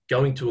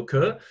going to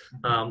occur.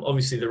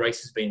 Obviously, the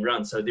race has been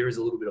run, so there is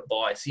a little bit of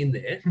bias in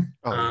there.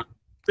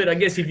 But I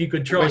guess if you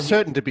could try, we're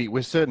certain to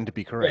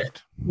be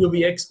correct. Yeah, you'll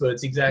be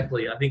experts,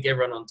 exactly. I think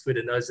everyone on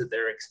Twitter knows that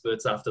they're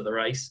experts after the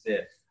race. Yeah,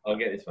 I'll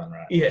get this one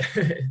right. Yeah.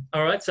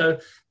 All right. So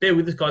bear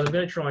with us, guys. I'm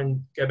going to try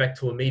and go back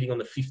to a meeting on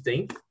the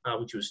 15th,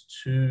 which was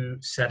 2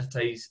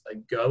 Saturdays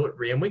ago at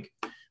Randwick.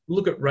 We'll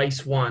look at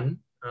race 1.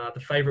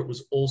 The favourite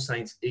was All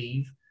Saints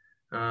Eve.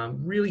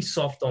 Really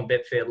soft on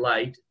Betfair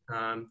late.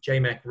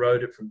 J-Mac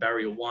rode it from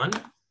barrier 1.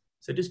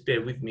 So just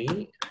bear with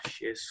me.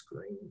 Share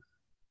screen.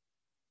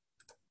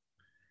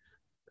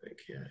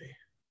 Okay.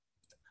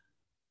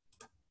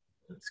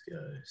 Let's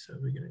go. So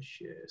we're going to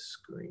share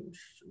screen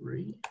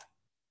 3.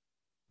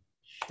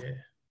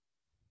 Share.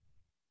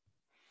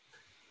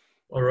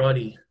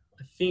 Alrighty.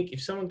 I think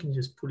if someone can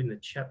just put in the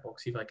chat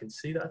box, if I can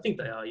see that. I think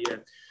they are, yeah.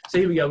 So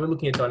here we go. We're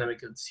looking at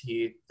dynamic odds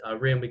here.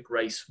 Randwick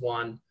race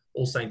 1.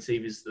 All Saints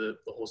Eve is the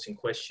horse in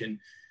question.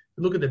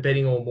 Look at the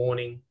betting all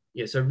morning.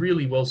 Yeah, so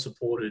really well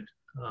supported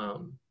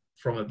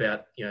from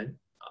about,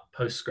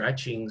 post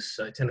scratchings,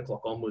 so 10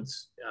 o'clock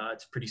onwards.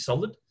 It's pretty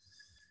solid.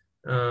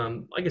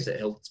 I guess it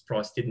held its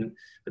price, didn't it?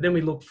 But then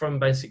we looked from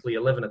basically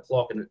 11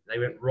 o'clock and they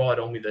went right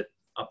on with it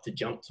up to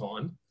jump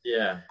time.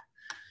 Yeah.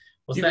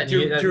 Do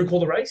you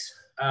recall the race?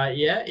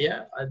 Yeah.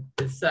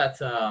 It's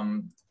that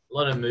a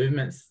lot of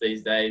movements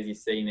these days you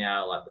see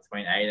now, like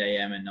between 8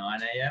 a.m. and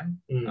 9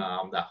 a.m.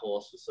 That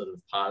horse was sort of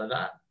part of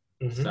that.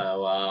 Mm-hmm.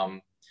 So,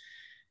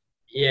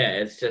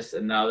 it's just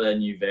another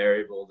new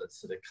variable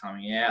that's sort of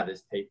coming out.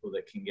 There's people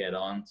that can get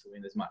on to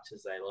win as much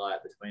as they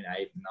like between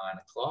 8 and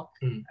 9 o'clock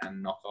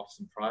and knock off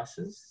some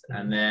prices.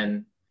 And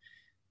then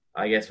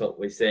I guess what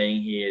we're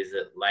seeing here is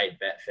that late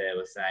Betfair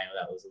was saying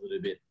that was a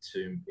little bit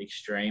too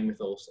extreme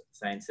with All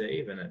Saints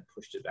Eve, and it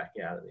pushed it back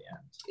out at the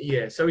end.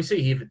 Yeah, so we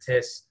see here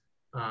Vitesse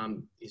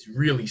is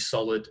really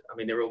solid. I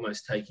mean, they're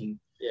almost taking...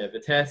 Yeah,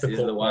 Vitesse is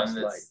the one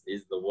that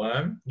is the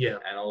worm. Yeah.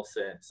 And All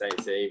Saints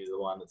Eve is the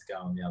one that's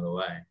going the other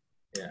way.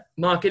 Yeah.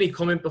 Mark, any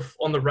comment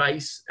on the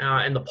race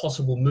and the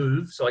possible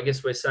move? So I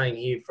guess we're saying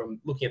here from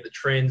looking at the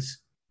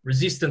trends,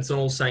 resistance on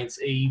All Saints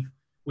Eve,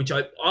 which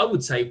I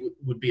would say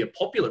would be a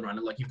popular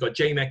runner. Like you've got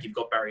J-Mac, you've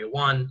got barrier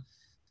 1.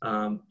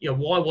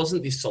 Why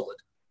wasn't this solid?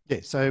 Yeah,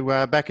 so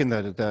back in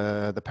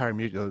the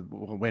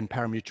Parimutuel, when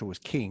Parimutuel was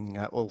king,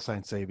 All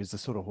Saints Eve is the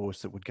sort of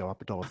horse that would go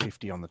up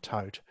 $1.50 on the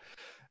tote.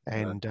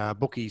 And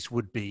bookies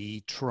would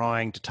be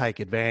trying to take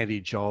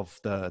advantage of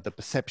the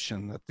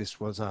perception that this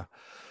was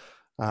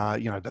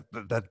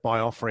that by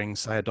offering,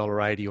 say,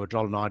 $1.80 or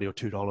 $1.90 or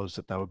 $2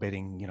 that they were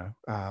betting,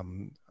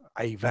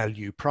 a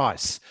value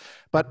price.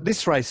 But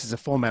this race is a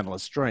form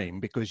analyst's dream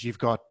because you've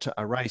got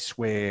a race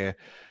where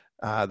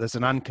there's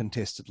an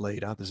uncontested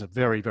leader. There's a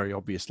very, very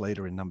obvious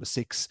leader in number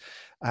 6.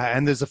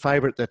 And there's a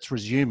favourite that's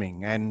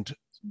resuming. And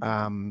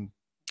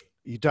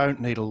you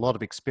don't need a lot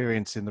of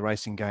experience in the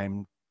racing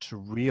game to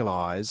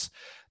realise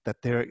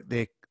that there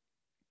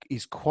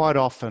is quite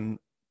often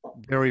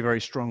very,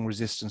 very strong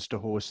resistance to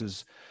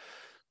horses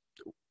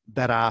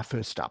that are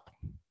first up.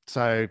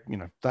 So,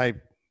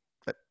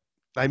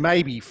 they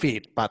may be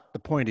fit, but the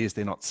point is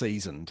they're not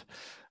seasoned,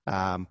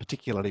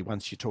 particularly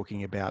once you're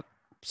talking about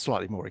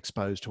slightly more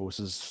exposed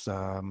horses.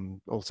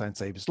 All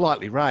Saints Eve is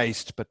lightly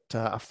raced, but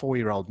a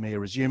 4-year-old mare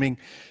resuming.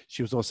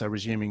 She was also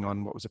resuming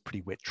on what was a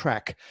pretty wet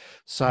track.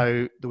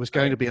 So there was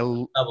going to be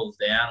doubles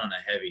down on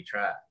a heavy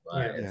track.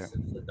 It's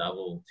a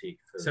double tick.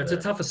 It's a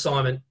tough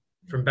assignment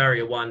from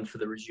barrier 1 for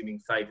the resuming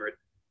favourite.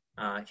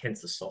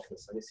 Hence the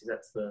softness. I guess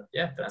that's the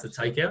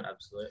takeout.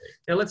 Absolutely.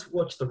 Now let's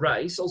watch the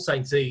race. All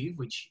Saints Eve,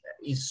 which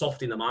is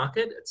soft in the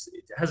market.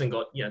 It hasn't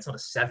got, it's not a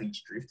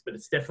savage drift, but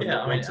it's definitely.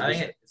 I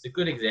think it's a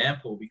good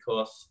example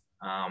because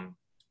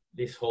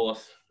this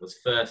horse was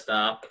first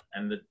up,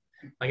 and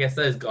I guess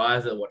those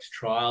guys that watch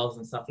trials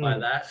and stuff like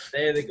that,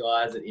 they're the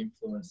guys that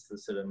influence the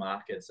sort of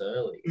markets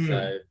early.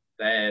 So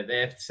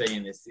they're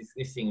seeing this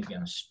thing's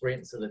going to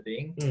sprint sort of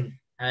thing, and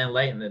then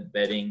late in the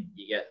betting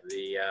you get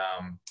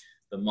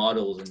the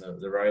models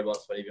and the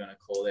robots, whatever you want to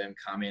call them,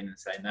 come in and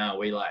say, no,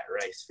 we like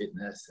race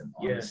fitness and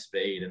on the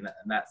speed. And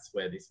that's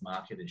where this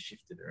market has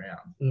shifted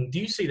around. Do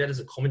you see that as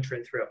a common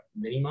trend throughout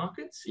many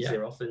markets? Is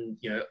there often,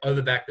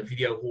 overback the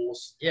video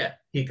horse? Yeah.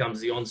 Here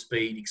comes the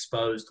on-speed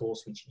exposed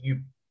horse, which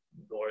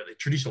or the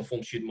traditional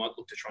forms you might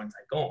look to try and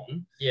take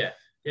on. Yeah.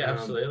 Yeah,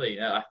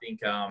 absolutely. I think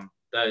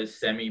those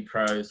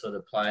semi-pro sort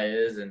of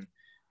players and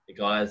the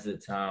guys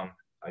that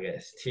I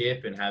guess,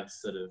 tip and have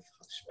sort of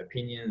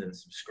opinions and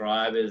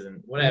subscribers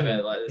and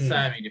whatever. Like there's so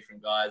many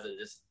different guys that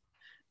just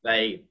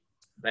they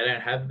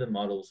don't have the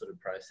model sort of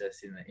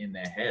process in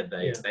their head.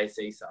 They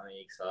see something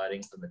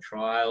exciting from the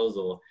trials,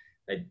 or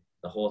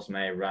the horse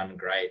may run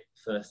great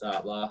first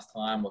up last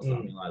time or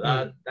something like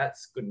that.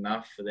 That's good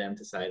enough for them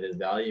to say there's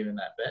value in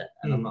that bet.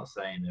 And I'm not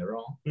saying they're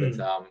wrong, but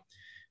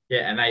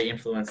and they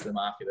influence the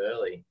market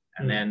early,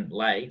 and then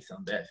late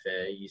on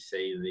Betfair you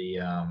see the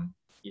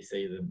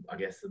I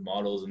guess the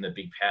models and the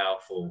big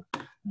powerful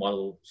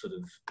model sort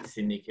of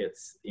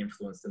syndicates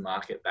influence the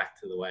market back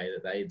to the way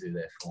that they do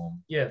their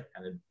form. Yeah.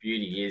 And the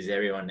beauty is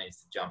everyone needs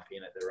to jump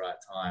in at the right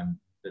time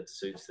that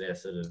suits their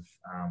sort of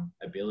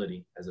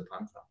ability as a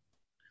punter.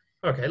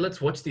 Okay,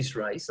 let's watch this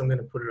race. I'm going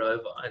to put it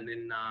over and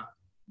then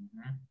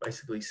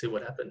basically see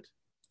what happened.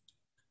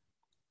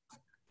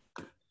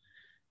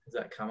 Does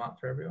that come up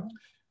for everyone?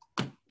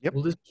 Yep.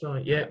 Will this show?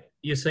 Yeah.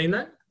 You seen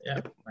that? Yeah.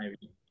 Maybe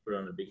put it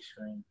on a big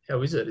screen.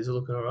 How is it? Is it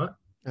looking all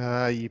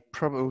right? You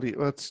probably,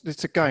 well,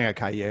 it's going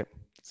okay. Yeah.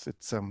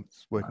 It's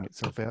working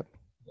itself out.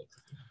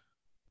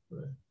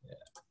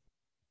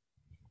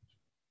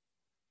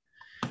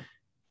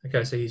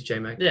 Okay, so here's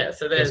J-Mac. Yeah,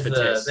 so there's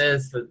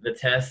the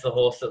test, the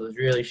horse that was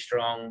really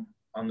strong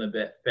on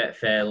the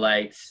Betfair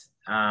late,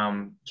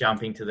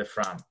 jumping to the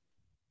front.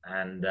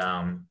 And,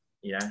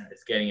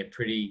 it's getting a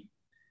pretty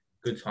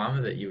good time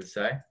of it, you would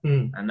say.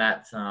 And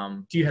that's...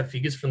 do you have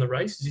figures from the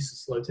race? Is this a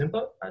slow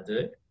tempo? I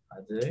do.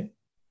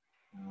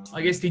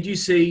 I guess, did you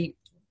see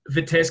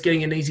Vitesse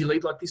getting an easy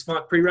lead like this,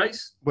 Mike,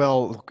 pre-race?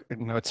 Well, look,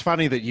 it's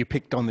funny that you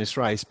picked on this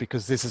race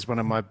because this is one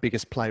of my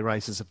biggest play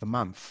races of the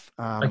month.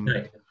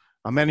 Okay.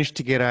 I managed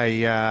to get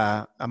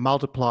a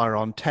multiplier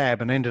on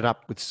tab and ended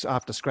up with,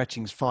 after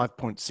scratchings,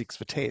 5.6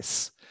 for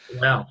Tess.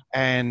 Wow.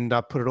 And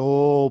I put it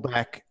all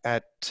back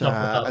at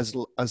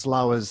as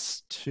low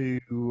as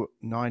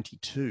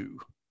 292.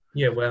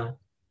 Yeah, wow.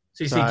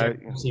 So you see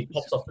he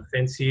pops off the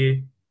fence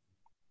here.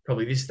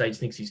 Probably this stage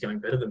thinks he's going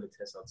better than the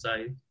Tess, I'd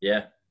say.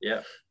 Yeah.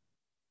 Yeah,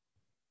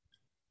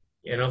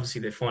 and obviously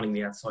they're finding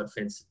the outside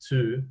fence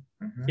too.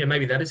 Mm-hmm. Yeah,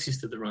 maybe that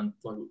assisted the run.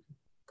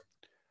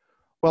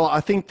 Well,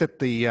 I think that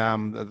the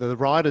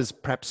riders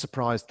perhaps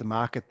surprised the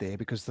market there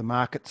because the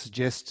market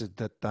suggested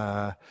that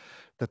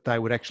they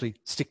would actually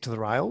stick to the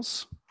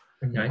rails,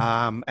 okay.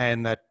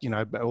 And that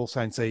All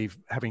Saints Eve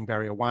having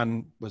barrier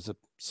 1 was a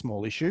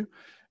small issue,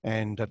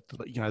 and that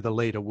the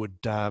leader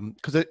would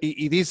because it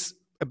is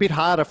a bit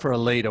harder for a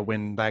leader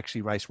when they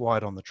actually race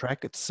wide on the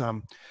track. It's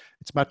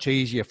much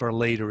easier for a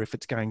leader if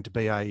it's going to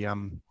be a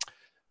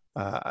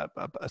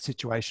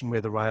situation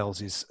where the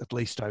rails is at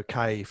least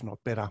okay, if not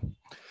better.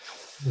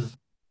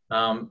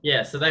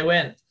 So they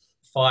went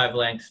 5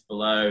 lengths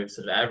below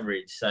sort of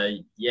average. So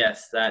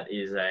yes, that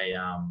is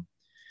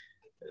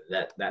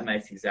that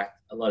makes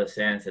a lot of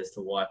sense as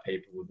to why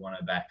people would want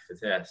to back for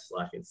Tess.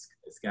 Like it's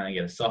going to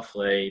get a soft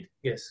lead.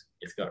 Yes,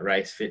 it's got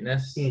race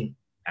fitness,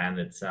 and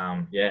it's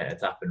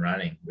it's up and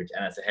running.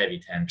 And it's a heavy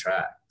 10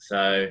 track.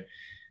 So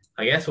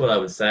I guess what I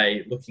would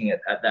say, looking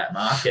at that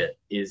market,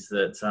 is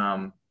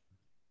that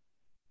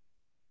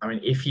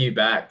if you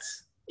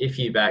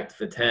backed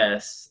for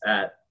Tess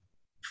at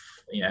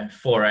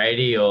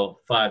 $4.80 or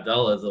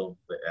 $5, or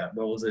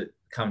what was it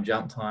come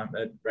jump time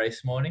at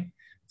race morning?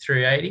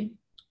 $3.80.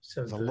 So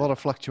there's a lot of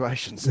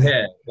fluctuations.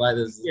 Yeah, like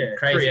there's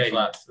crazy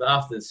flux. But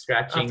after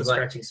scratching,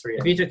 $3.80.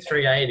 If you took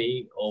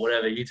 $3.80 or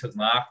whatever you took,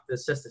 Mark,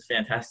 that's just a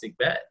fantastic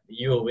bet.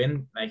 You will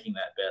win making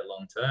that bet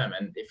long term.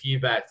 And if you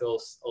backed All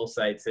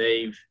Saints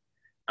Eve,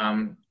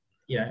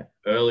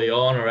 early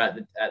on or at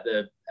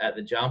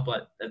the jump,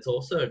 like that's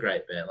also a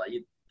great bet. Like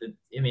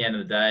in the end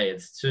of the day,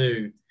 it's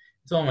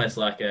almost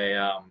like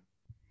a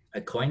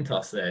coin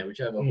toss there,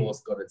 whichever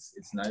horse got its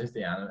nose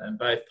down, and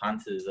both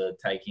punters are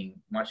taking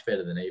much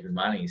better than even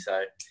money.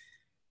 So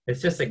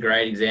it's just a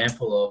great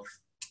example of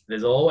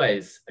there's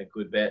always a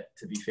good bet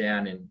to be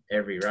found in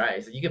every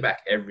race. You can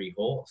back every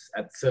horse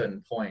at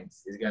certain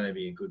points is going to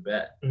be a good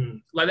bet.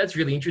 Like that's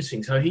really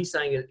interesting. So he's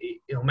saying,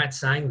 Matt's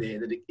saying there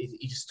that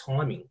it's just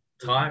timing.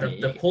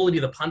 The quality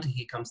of the punter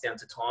here comes down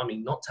to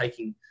timing, not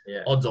taking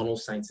odds on All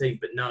Saints Eve,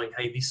 but knowing,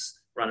 hey, this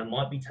runner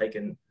might be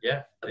taken,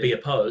 be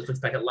opposed. Let's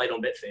back it late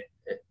on Betfair.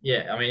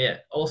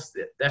 Also,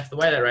 the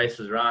way that race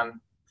was run,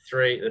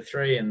 the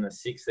 3 and the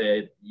 6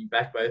 there, you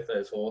back both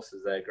those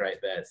horses. They're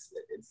great bets.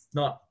 It's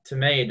not, to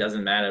me, it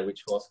doesn't matter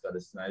which horse got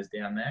its nose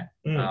down there.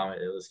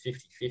 It was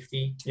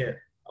 50-50. Yeah.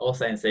 All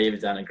Saints Eve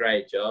has done a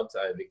great job to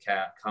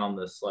overcome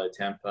the slow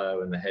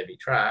tempo and the heavy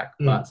track.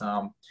 But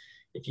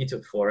if you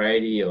took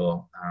 $4.80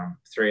 or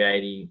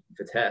 $3.80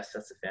 for Tess,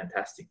 that's a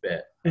fantastic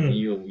bet. And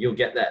you'll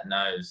get that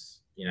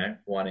nose,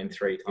 1 in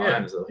 3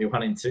 times, or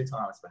 1 in 2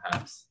 times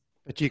perhaps.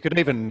 But you could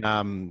even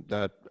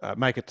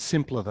make it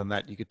simpler than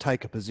that. You could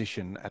take a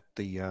position at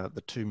the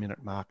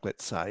 2-minute mark,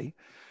 let's say,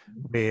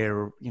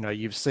 where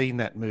you've seen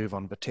that move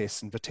on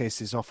Vitesse, and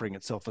Vitesse is offering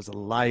itself as a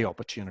lay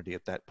opportunity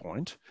at that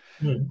point,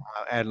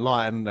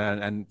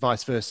 and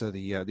vice versa.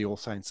 The All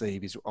Saints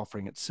Eve is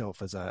offering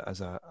itself as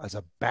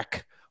a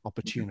back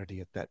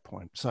opportunity at that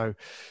point. So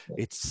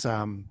it's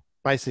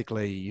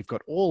basically you've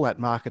got all that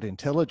market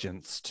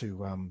intelligence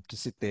to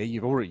sit there.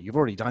 You've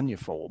already done your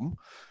form,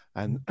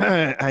 and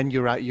and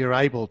you're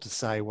able to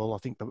say, well, I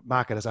think the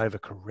market has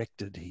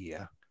overcorrected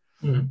here.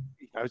 Mm.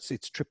 You know,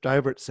 it's tripped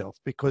over itself,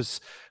 because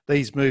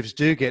these moves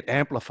do get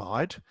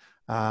amplified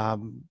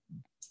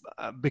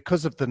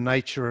because of the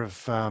nature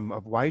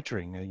of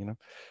wagering. You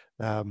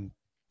know,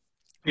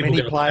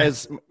 many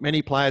players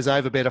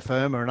overbet a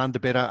firm or an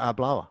underbet a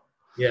blower.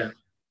 Yeah.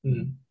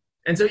 Mm.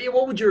 And so, yeah,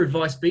 what would your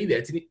advice be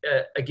there?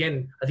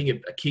 Again, I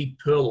think a key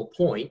pearl or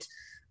point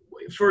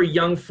for a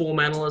young form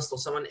analyst or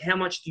someone, how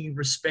much do you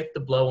respect the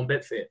blow on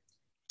Betfair?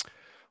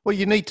 Well,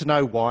 you need to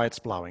know why it's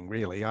blowing,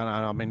 really.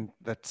 I mean,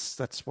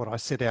 that's what I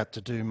set out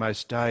to do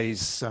most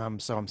days. So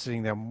I'm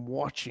sitting there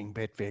watching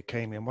Betfair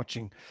keenly. I'm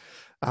watching,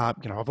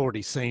 you know, I've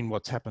already seen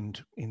what's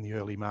happened in the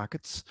early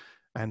markets.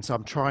 And so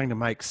I'm trying to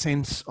make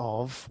sense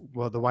of,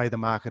 well, the way the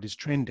market is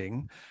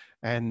trending.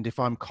 And if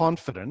I'm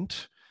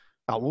confident,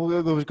 well,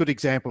 there was a good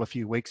example a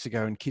few weeks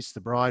ago in Kiss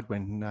the Bride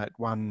when it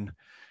won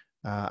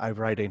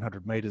over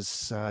 1,800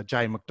 metres,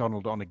 Jay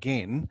McDonald on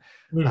again.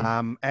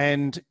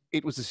 And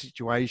it was a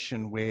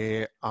situation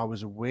where I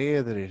was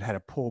aware that it had a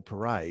poor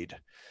parade.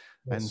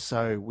 Yes. And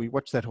so we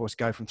watched that horse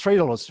go from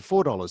 $3 to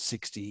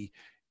 $4.60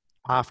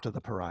 after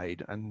the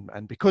parade.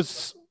 And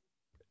because,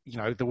 you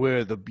know,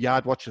 the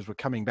yard watchers were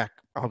coming back.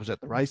 I was at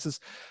the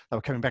races. They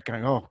were coming back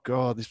going, oh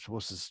God, this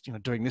horse is, you know,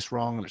 doing this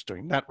wrong and it's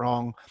doing that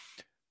wrong.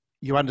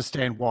 You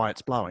understand why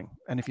it's blowing.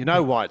 And if you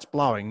know why it's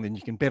blowing, then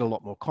you can bet a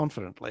lot more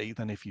confidently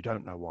than if you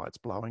don't know why it's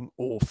blowing,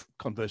 or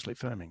conversely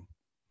firming.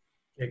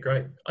 Yeah,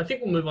 great. I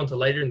think we'll move on to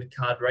later in the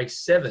card,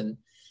 race 7.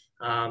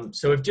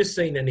 So we've just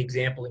seen an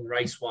example in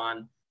race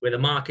 1 where the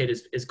market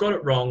has got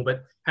it wrong,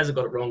 but hasn't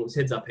got it wrong. It was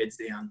heads up, heads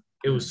down.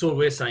 It was sort of,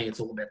 we're saying it's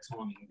all about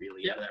timing,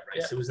 really, for that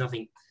race. There was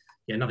nothing,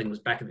 nothing was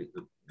back of it.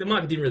 The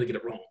market didn't really get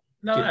it wrong.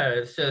 No,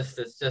 it's just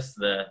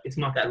it's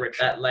market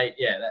direction. That late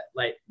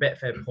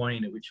Betfair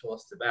pointing at which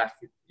horse to back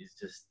is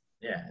just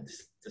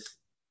that's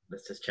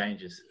just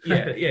changes.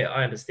 Yeah,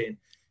 I understand.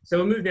 So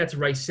we'll move now to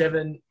race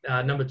 7,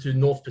 number 2,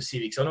 North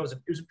Pacific. So I know it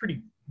was a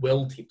pretty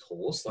well tipped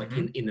horse, like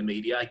in the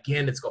media.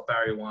 Again, it's got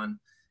barrier 1,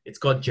 it's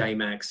got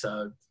J-Max,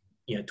 so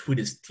you know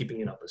Twitter's tipping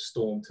it up a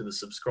storm to the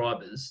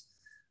subscribers.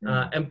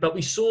 But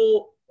we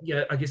saw,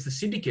 I guess the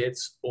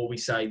syndicates, or we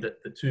say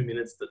that the 2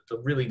 minutes, the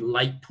really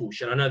late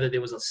push. And I know that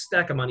there was a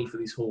stack of money for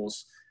this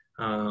horse.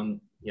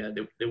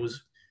 There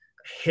was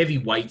heavy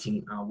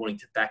waiting wanting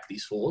to back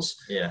this horse.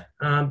 Yeah.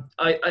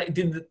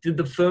 Did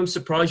the firm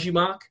surprise you,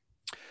 Mark?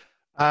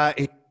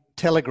 It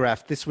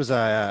telegraphed this was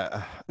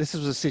a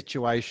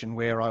situation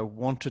where I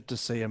wanted to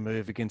see a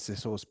move against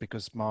this horse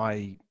because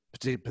my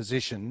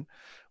position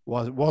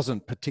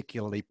wasn't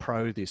particularly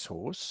pro this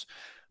horse,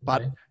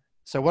 but. Okay.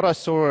 So what I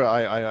saw,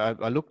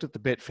 I looked at the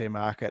Betfair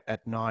market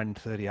at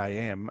 9:30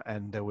 a.m.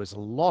 and there was a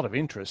lot of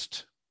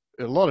interest,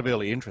 a lot of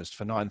early interest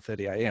for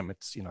 9:30 a.m.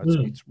 It's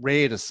it's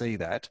rare to see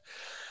that.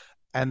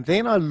 And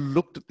then I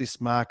looked at this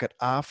market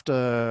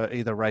after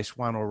either race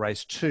 1 or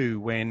race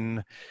 2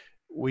 when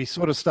we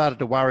sort of started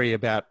to worry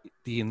about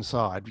the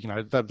inside. You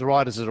know, the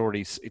riders had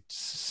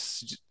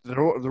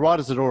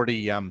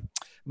already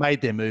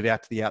made their move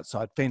out to the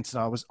outside fence,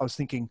 and I was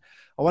thinking,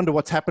 I wonder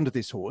what's happened to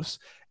this horse.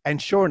 And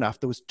sure enough,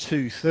 there was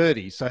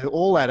 2.30. So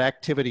all that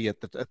activity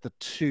at the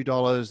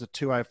 $2, the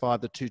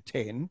 2.05, the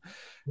 2.10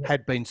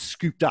 had been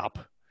scooped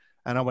up.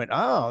 And I went,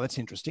 oh, that's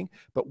interesting.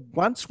 But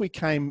once race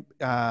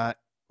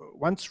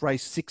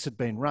 6 had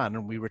been run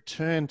and we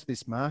returned to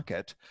this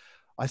market,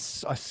 I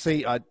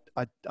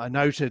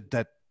noted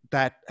that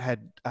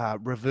had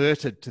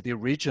reverted to the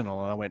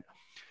original. And I went,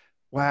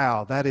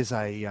 wow, that's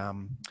a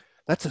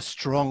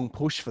strong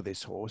push for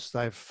this horse.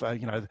 They've,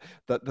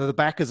 the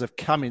backers have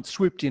come in,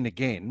 swooped in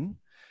again,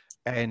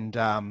 and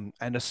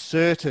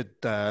asserted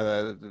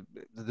the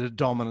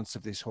dominance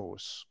of this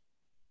horse.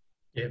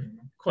 Yeah,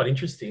 quite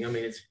interesting. I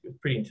mean, it's a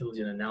pretty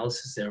intelligent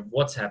analysis there of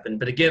what's happened,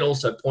 but again,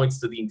 also points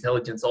to the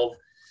intelligence of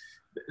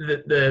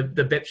the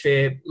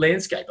Betfair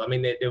landscape. I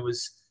mean, there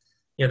was,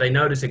 they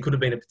noticed there could have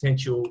been a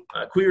potential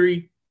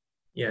query.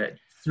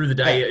 Through the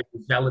day, it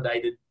was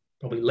validated.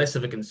 Probably less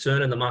of a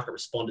concern, and the market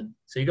responded.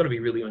 So you've got to be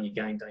really on your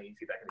game, don't you,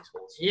 if you're backing this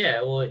horse?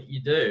 Yeah, well, you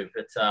do.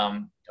 But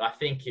I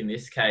think in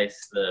this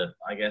case, the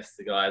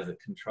guys that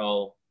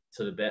control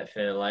to the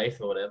Betfair late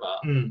or whatever,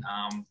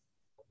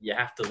 you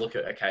have to look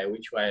at, okay,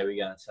 which way are we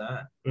going to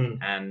turn?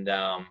 And,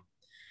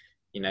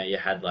 you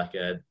had like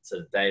a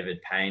sort of David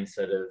Payne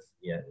sort of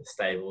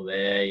stable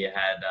there. You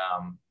had,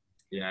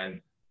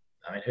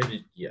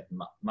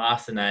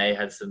 Marcinet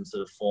had some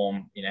sort of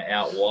form,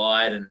 out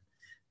wide, and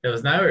there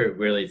was nowhere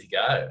really to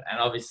go. And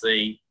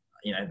obviously,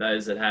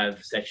 those that have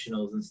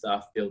sectionals and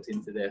stuff built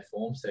into their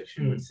form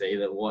section would see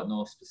that what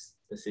North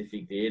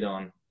Pacific did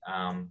on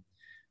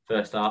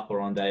first up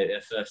or on day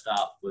first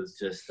up was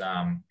just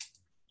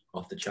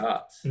off the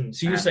charts.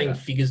 So you're saying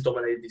figures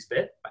dominated this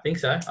bet? I think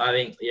so. I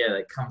think,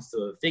 it comes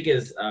to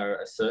figures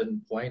are a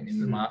certain point in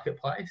the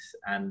marketplace.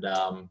 And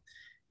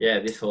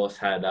this horse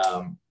had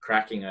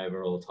cracking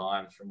over all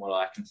times from what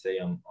I can see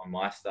on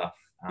my stuff.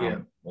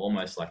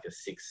 almost like a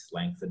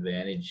 6-length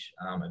advantage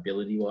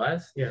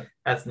ability-wise. Yeah.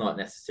 That's not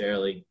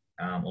necessarily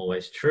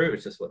always true.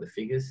 It's just what the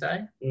figures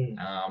say.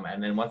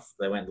 And then once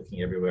they went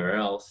looking everywhere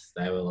else,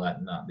 they were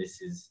like, no,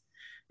 this is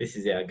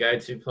our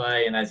go-to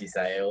play. And as you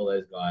say, all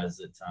those guys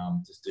that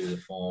just do the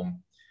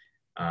form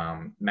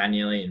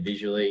manually and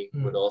visually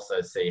would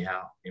also see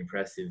how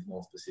impressive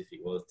More Specific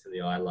was to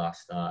the eye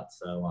last start.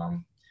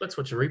 So let's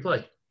watch a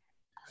replay.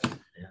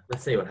 Yeah,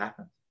 let's see what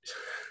happens.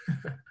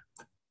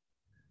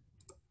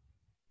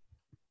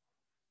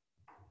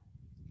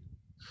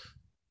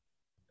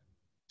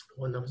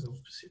 What number's More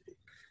Specific?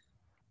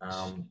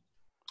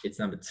 It's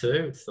number 2.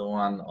 It's the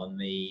one on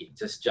the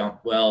just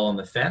jump well on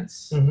the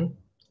fence.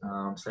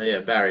 So yeah,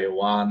 barrier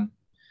 1.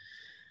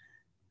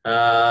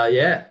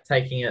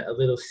 Taking a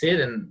little sit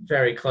and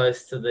very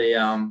close to the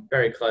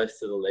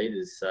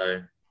leaders.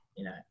 So,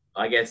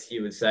 I guess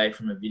you would say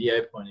from a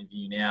video point of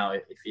view now,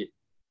 if it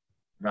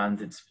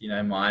runs its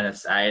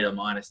 -8 or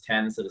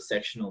 -10 sort of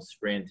sectional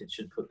sprint, it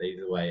should put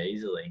these away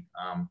easily,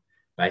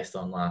 based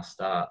on last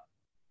start.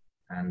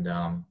 And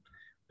I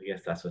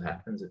guess that's what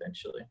happens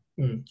eventually.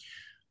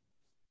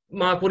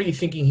 Mark, what are you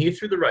thinking here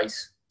through the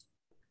race?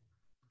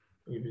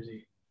 Are you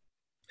busy?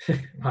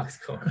 Mark's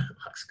gone.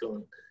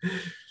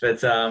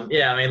 But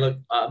look,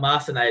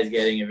 Marcinet is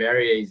getting a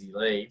very easy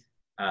lead,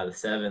 the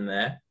 7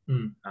 there.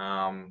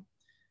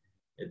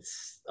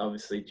 It's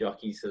obviously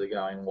jockeys sort of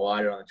going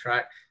wider on the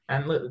track.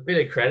 And look, a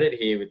bit of credit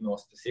here with More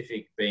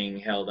Specific being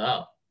held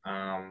up.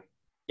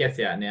 Gets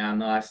out now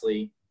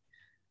nicely.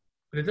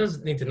 But it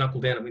does need to knuckle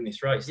down and win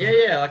this race.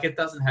 Yeah, like it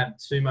doesn't have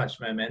too much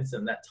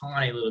momentum. That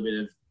tiny little bit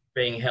of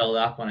being held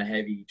up on a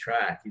heavy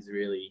track is a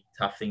really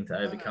tough thing to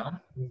overcome.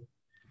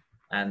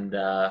 And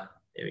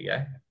here we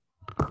go.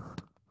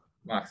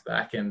 Mark's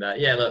back. And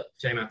look.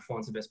 J-Mac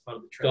finds the best part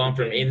of the track. Gone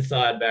from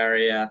inside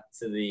barrier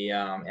to the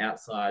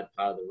outside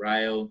part of the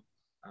rail.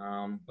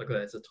 Look at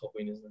that. It's a top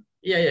win, isn't it?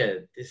 Yeah.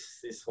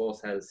 This horse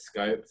has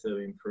scope to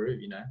improve,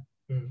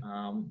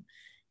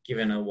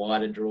 Given a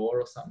wider draw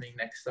or something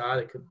next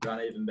start, it could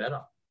run even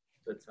better.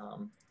 But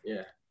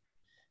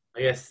I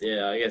guess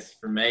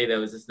for me there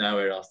was just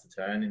nowhere else to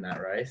turn in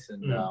that race,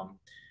 and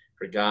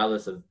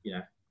regardless of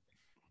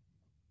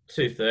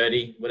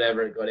 230,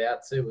 whatever it got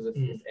out to, was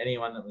if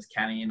anyone that was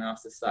canny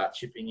enough to start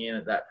chipping in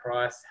at that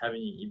price,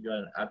 you've got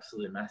an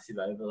absolute massive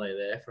overlay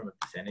there from a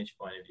percentage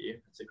point of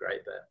view. It's a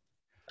great bet.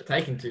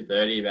 Taking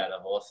 230 about a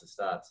horse that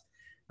starts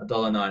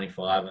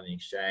 $1.95 on the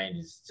exchange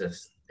is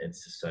just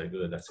so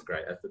good. That's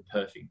the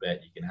perfect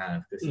bet you can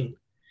have, because you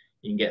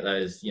can get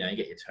those, you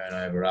get your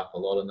turnover up a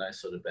lot on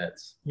those sort of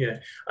bets. Yeah,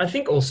 I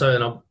think also,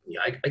 and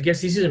I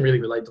guess this isn't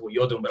really related to what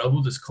you're doing, but I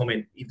will just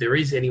comment, if there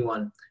is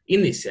anyone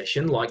in this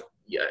session,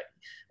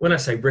 when I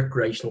say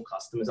recreational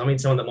customers, I mean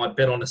someone that might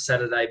bet on a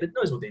Saturday but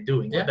knows what they're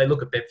doing. Like they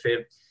look at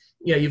Betfair.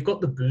 You've got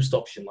the boost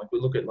option. Like we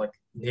look at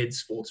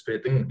Ned's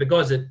Sportsbet. The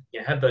guys that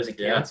have those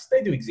accounts,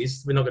 they do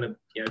exist. We're not going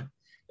to,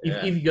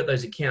 if you got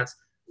those accounts,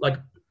 like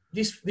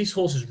this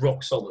horse is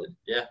rock solid.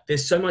 Yeah.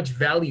 There's so much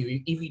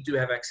value if you do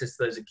have access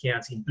to those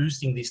accounts in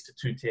boosting this to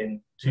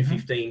 210,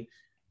 215,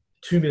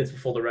 2 minutes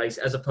before the race,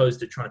 as opposed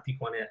to trying to pick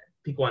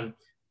one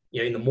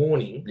in the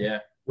morning.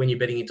 Yeah. When you're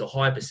betting into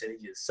high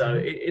percentages. So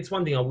it's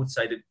one thing I would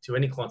say to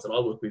any clients that I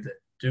work with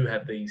that do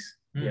have these,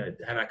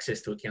 have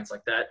access to accounts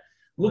like that.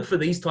 Look for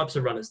these types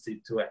of runners to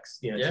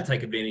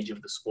take advantage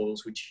of the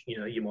spoils, which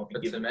you might be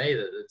given. To me,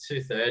 the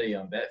 230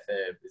 on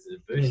Betfair is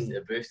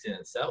a boost in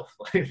itself.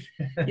 And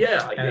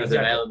it's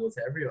available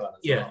to everyone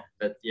as well.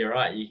 But you're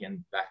right, you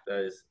can back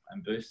those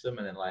and boost them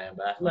and then lay them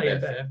back.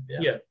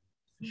 Yeah,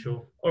 for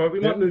sure. All right,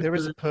 we might move. There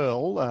is a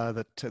pearl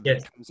that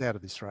comes out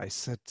of this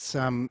race. It's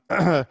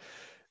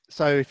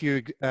so if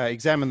you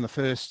examine the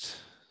first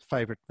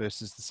favourite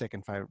versus the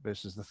second favourite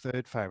versus the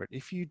third favourite,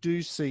 if you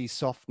do see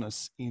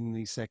softness in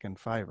the second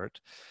favourite,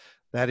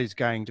 that is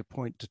going to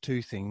point to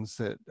two things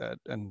that,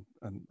 and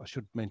I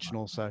should mention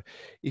also,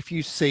 if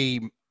you see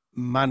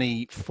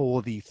money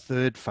for the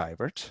third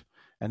favourite,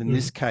 and in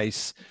this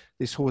case,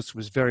 this horse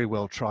was very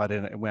well tried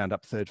and it wound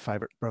up third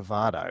favourite,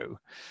 Bravado.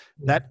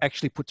 That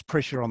actually puts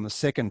pressure on the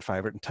second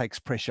favourite and takes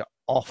pressure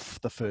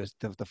off the first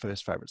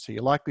favourite. So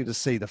you're likely to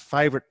see the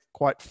favourite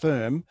quite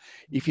firm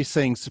if you're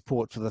seeing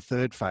support for the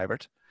third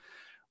favourite.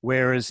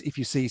 Whereas if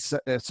you see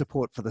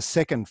support for the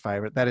second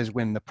favourite, that is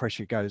when the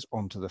pressure goes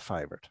onto the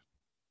favourite.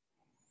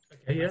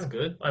 Okay, yeah, that's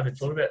good. I haven't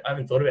thought about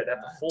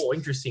that before.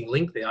 Interesting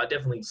link there. I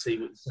definitely see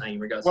what you're saying in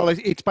regards. Well,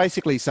 it's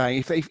basically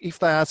saying if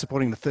they are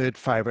supporting the third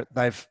favourite,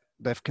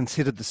 they've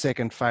considered the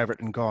second favourite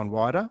and gone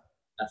wider.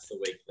 That's the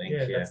weak link.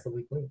 Yeah, that's the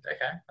weak link.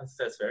 Okay,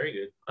 that's very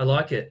good. I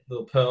like it.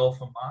 Little pearl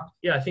from Mark.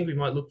 Yeah, I think we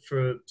might look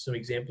for some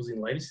examples in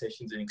later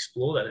sessions and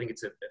explore that. I think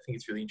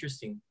it's really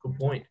interesting. Good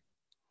point.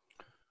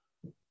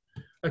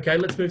 Okay,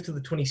 let's move to the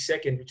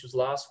 22nd, which was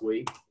last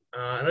week.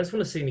 And I just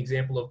want to see an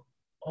example of,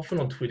 often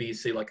on Twitter, you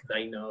see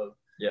they know,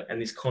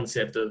 and this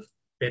concept of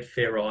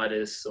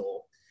Betfairitis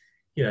or,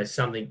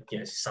 something,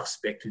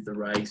 suspect with the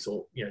race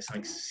or,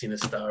 something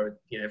sinister.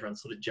 Everyone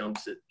sort of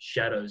jumps at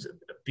shadows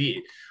a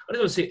bit. I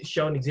just want to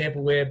show an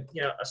example where,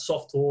 a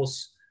soft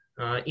horse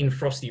in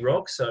Frosty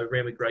Rocks. So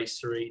Randwick Race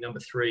 3, number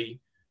 3,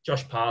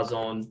 Josh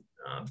Parzon,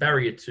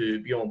 Barrier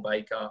 2, Bjorn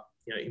Baker,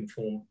 in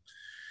form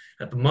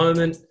at the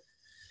moment.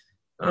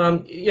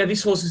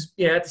 This horse is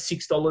at the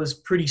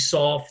 $6, pretty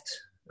soft.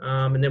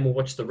 And then we'll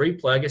watch the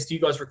replay. I guess, do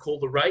you guys recall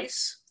the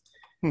race?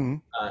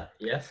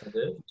 Yes, I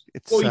do.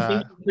 What do you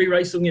think of the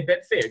pre-race looking at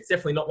Betfair? It's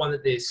definitely not one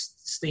that they're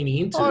steaming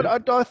into.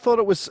 I thought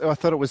it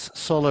was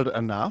solid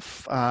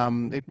enough.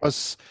 It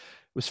was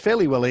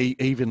fairly well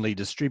evenly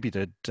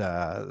distributed.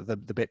 The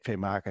Betfair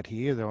market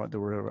here. There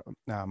were.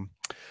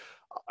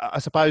 I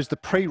suppose the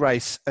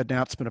pre-race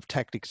announcement of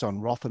tactics on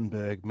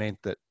Rothenberg meant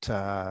that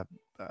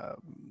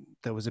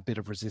there was a bit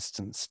of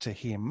resistance to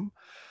him.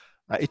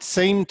 It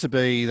seemed to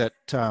be that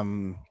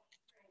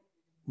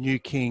New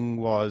King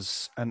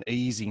was an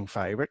easing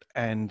favourite,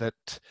 and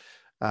that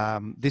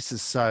This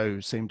Is So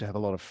seemed to have a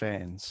lot of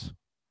fans.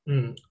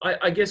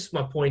 I guess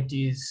my point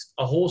is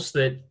a horse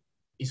that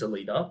is a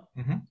leader.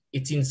 Mm-hmm.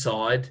 It's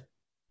inside.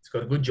 It's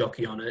got a good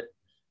jockey on it.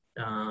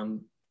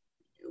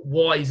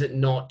 Why is it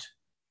not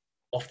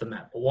off the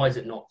map, or why is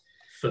it not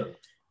firm?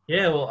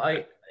 Yeah, well,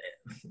 I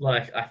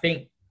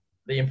think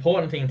the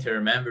important thing to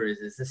remember is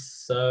there's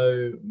just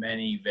so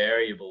many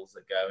variables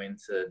that go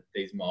into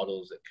these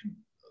models,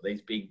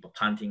 these big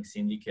punting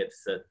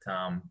syndicates that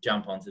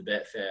jump onto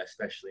Betfair,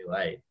 especially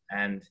late,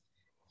 and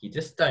you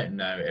just don't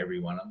know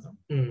every one of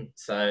them.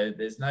 So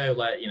there's no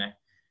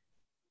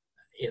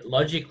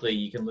logically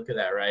you can look at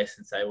that race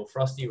and say, well,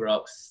 Frosty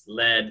Rocks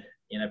led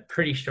in a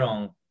pretty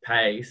strong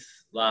pace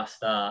last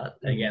start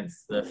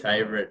against the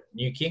favourite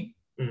New King,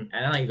 and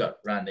only got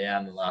run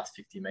down the last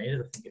 50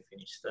 metres. I think it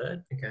finished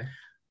third. Okay.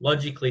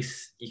 Logically,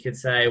 you could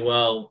say,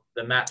 well,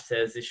 the map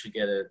says this should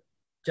get a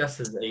just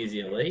as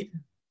easy a lead,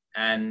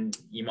 and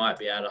you might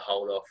be able to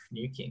hold off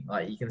New King.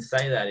 Like, you can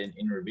say that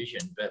in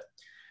revision, but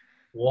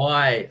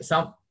why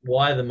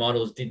the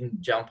models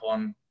didn't jump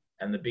on,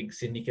 and the big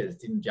syndicates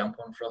didn't jump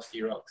on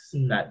Frosty Rocks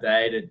that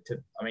day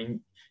I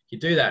mean, you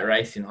do that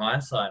race in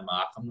hindsight,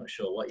 Mark. I'm not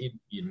sure what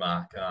you'd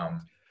mark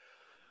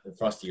the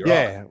Frosty Rocks.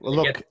 Yeah, well,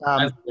 look,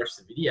 as we watch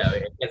the video,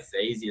 it gets the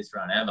easiest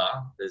run ever.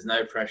 There's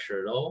no pressure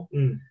at all.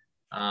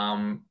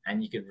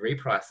 And you could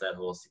reprice that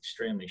horse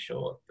extremely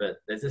short. But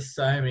there's just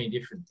so many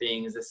different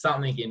things. There's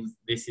something in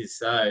This Is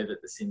So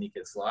that the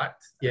syndicates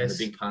liked, and the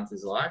big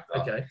punters liked.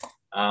 Okay.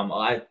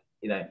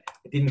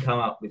 It didn't come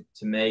up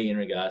to me in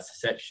regards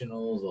to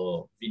sectionals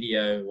or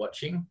video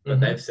watching, but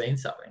they've seen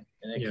something,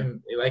 and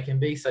they can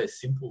be so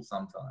simple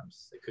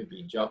sometimes. It could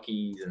be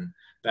jockeys and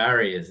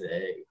barriers,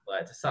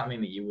 to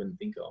something that you wouldn't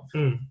think of.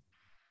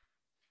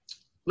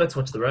 Let's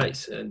watch the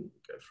race and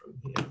go from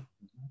here.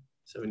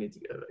 So we need to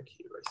go back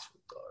here. Race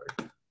from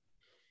diary.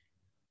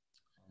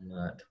 On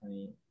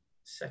the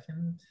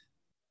 22nd.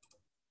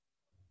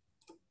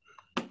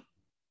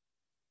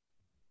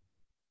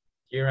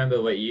 Do you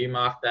remember what you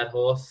marked that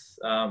horse,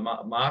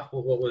 Mark?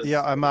 What was?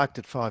 Yeah, I marked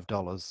it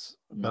 $5,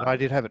 but I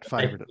did have it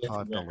favourite at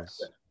 $5.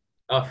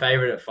 Oh,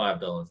 favourite at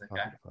 $5.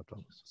 Okay.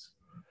 $5.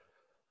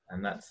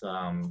 And that's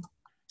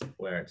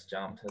where it's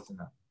jumped,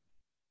 hasn't it?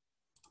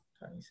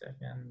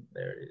 22nd.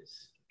 There it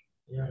is.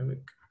 Yeah.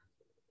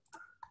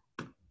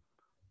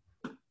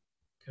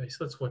 Okay, so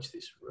let's watch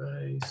this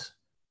race.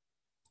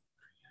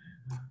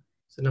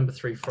 So number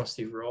 3,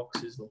 Frosty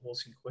Rocks, is the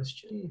horse in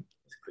question.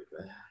 Let's click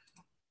there.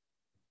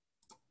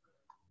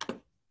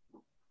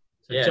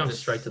 So jump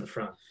straight to the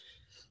front.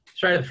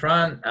 Straight to the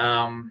front.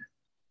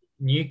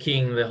 New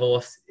King, the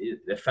horse,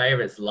 the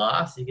favourite's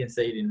last. You can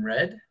see it in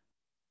red.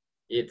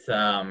 It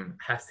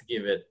has to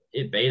give it.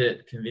 It beat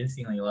it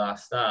convincingly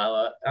last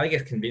start. I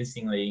guess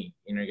convincingly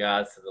in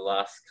regards to the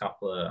last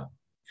couple of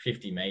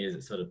 50 metres,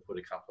 it sort of put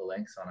a couple of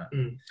lengths on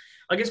it.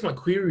 I guess my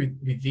query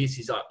with this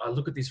is I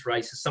look at this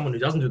race as someone who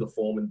doesn't do the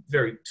form and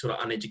very sort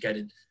of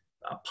uneducated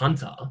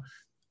punter.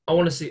 I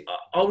want to see.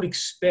 I would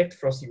expect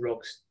Frosty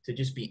Rocks to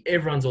just be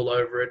everyone's all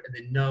over it, and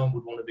then no one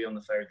would want to be on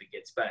the favourite that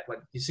gets back. Like,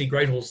 you see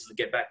great horses that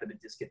get back, but they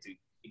just get to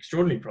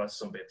extraordinary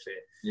prices on Betfair.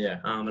 Yeah.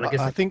 And I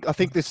guess I think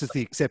this is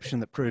the exception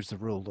that proves the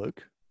rule,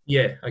 Luke.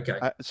 Yeah. Okay.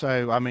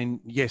 So I mean,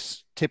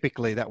 yes,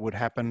 typically that would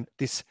happen.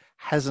 This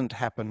hasn't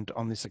happened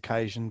on this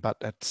occasion, but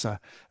it's a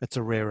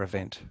rare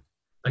event.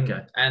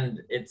 Okay.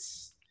 And it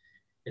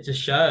just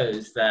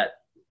shows that,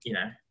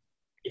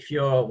 if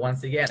you're,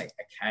 once again, a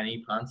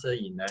canny punter,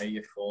 you know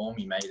your form,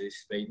 you may do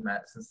speed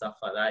maps and stuff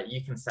like that,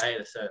 you can say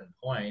at a certain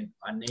point,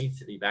 I need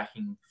to be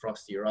backing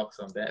Frosty Rocks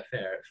on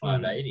Betfair at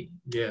 580.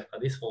 Yeah.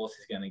 This horse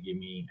is going to give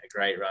me a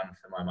great run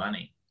for my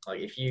money.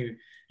 Like, if you're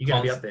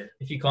going to be up there.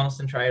 If you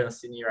concentrate on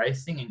Sydney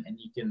racing and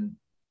you can,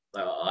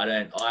 I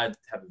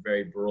have a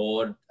very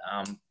broad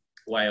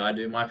way I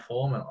do my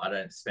form, and I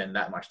don't spend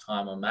that much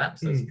time on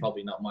maps. So it's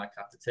probably not my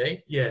cup of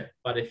tea. Yeah.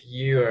 But if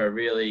you are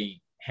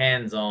really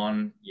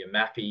hands-on, you're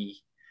mappy,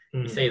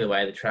 you see the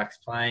way the track's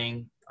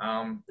playing,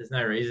 there's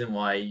no reason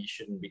why you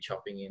shouldn't be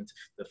chopping into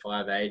the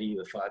 580,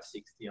 the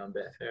 560 on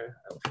Betfair,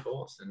 of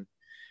course. And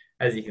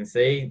as you can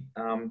see,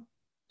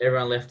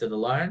 everyone left it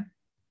alone.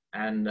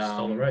 And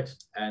stole the race.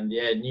 And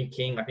New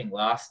King, I think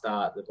last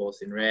start, the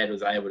horse in red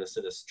was able to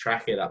sort of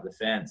track it up the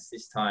fence.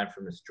 This time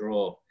from its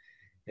draw,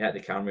 it had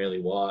to come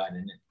really wide,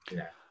 and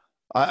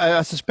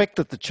I suspect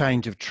that the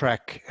change of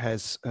track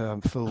has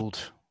fooled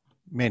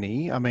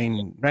many. I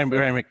mean,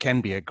 Randwick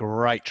can be a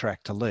great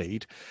track to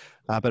lead,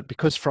 but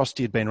because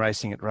Frosty had been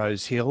racing at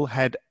Rose Hill,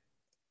 had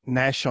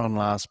Nash on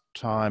last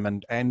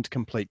time and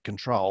complete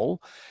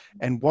control,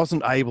 and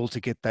wasn't able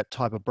to get that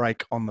type of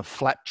break on the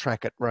flat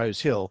track at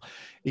Rose Hill.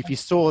 If you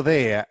saw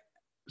there,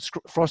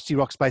 Frosty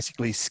Rocks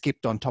basically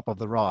skipped on top of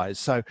the rise.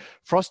 So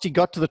Frosty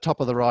got to the top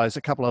of the rise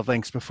a couple of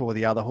lengths before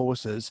the other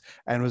horses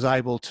and was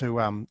able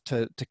to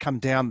come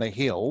down the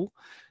hill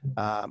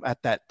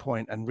at that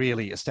point and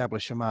really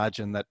establish a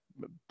margin that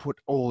put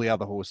all the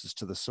other horses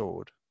to the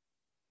sword.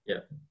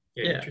 Yeah,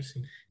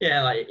 interesting.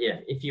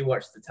 If you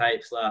watch the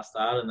tapes last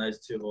start and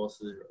those two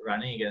horses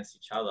running against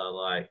each other,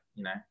 like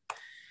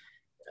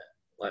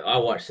I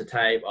watched the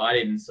tape, I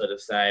didn't sort of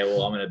say,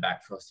 well, I'm going to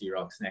back Frosty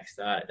Rocks next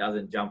start. It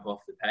doesn't jump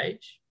off the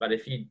page. But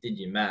if you did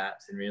your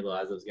maps and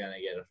realised it was going to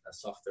get a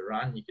softer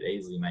run, you could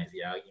easily make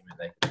the argument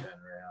they could turn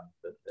around.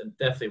 But it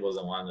definitely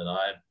wasn't one that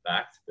I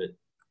backed, but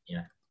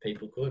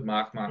people could.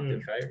 Mark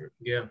their favourite.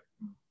 Yeah.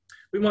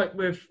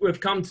 We've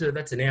come to,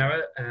 that's an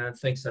hour.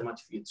 Thanks so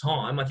much for your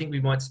time. I think we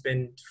might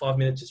spend 5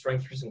 minutes just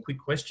running through some quick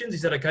questions.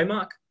 Is that okay,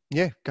 Mark?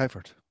 Yeah, go for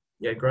it.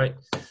 Yeah, great.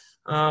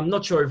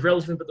 Not sure if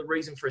relevant, but the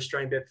reason for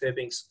Australian Betfair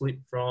being split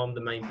from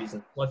the main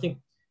business. Well, I think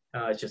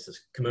it's just a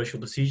commercial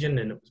decision,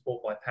 and it was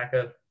bought by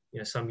Packer,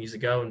 some years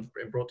ago and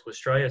brought to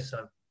Australia.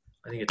 So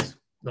I think it's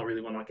not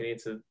really one I can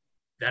answer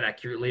that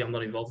accurately. I'm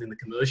not involved in the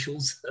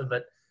commercials,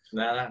 but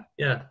no.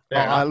 Yeah.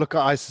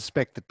 I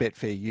suspect that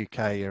Betfair UK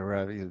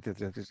are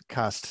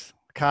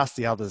cast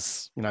the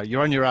others.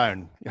 You're on your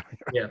own.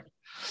 Yeah.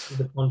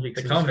 The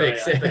convicts.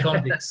 The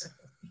convicts.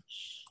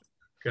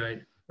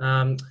 Great.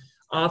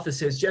 Arthur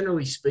says,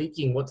 generally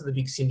speaking, what do the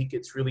big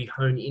syndicates really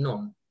hone in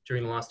on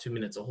during the last 2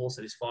 minutes? A horse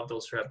that is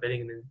 $5 throughout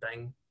betting, and then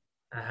bang,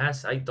 a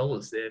has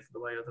 $8 there for the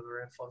way of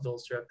around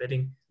 $5 throughout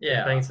betting.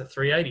 Yeah, bang, it's at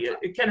 $3.80.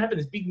 It can happen.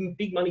 As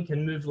big money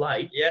can move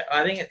late. Yeah,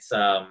 I think it's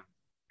a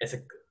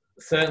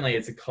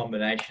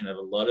combination of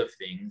a lot of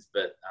things,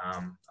 but I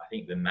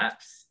think the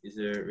maps is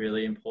a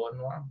really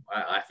important one.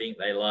 I think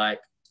they like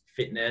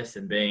fitness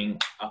and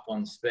being up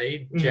on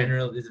speed.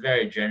 General, it's a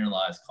very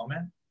generalized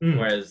comment.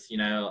 Whereas,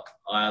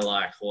 I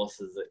like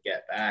horses that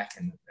get back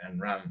and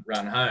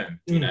run home,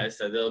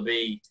 so there'll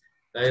be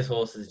those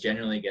horses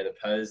generally get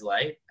opposed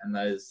late, and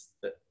those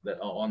that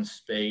are on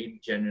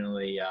speed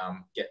generally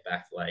get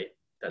back late.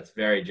 That's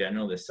very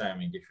general. There's so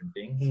many different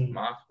things.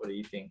 Mark, what do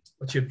you think?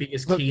 What's your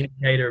biggest key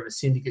indicator of a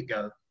syndicate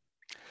go?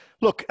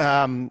 Look,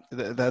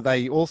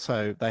 they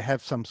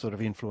have some sort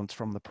of influence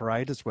from the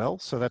parade as well.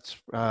 So that's,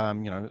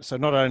 so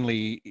not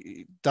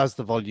only does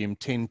the volume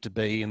tend to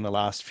be in the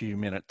last few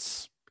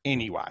minutes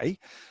anyway,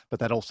 but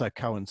that also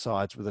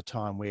coincides with a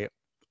time where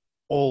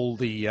all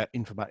the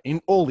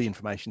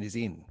information is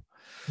in.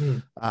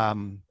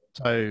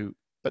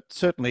 But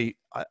certainly,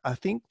 I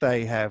think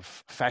they have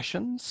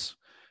fashions.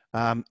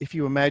 If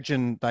you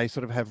imagine, they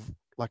sort of have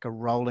like a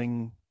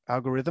rolling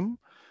algorithm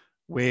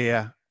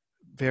where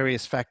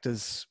various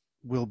factors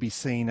will be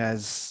seen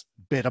as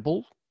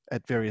bettable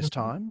at various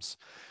times,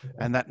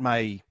 and that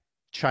may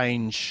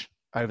change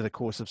over the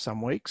course of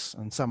some weeks,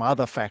 and some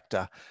other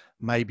factor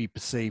may be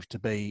perceived to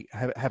be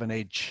have an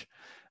edge.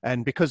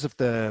 And because of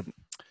the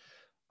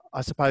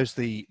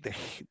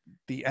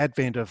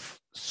advent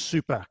of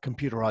super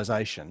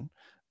computerization,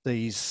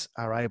 these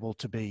are able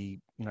to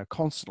be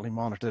constantly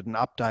monitored and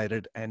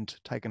updated and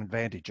taken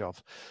advantage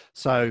of.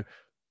 So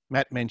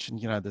Matt mentioned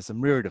there's a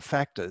myriad of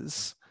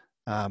factors,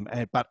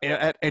 but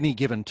at any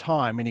given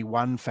time, any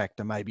one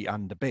factor may be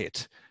under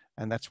bet,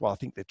 and that's why I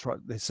think they're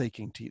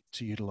seeking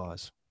to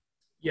utilise.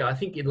 Yeah, I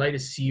think in later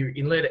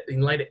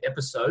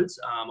episodes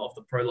of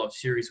the Pro Live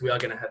Series, we are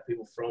going to have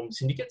people from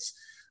syndicates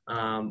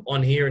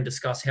on here and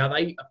discuss how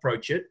they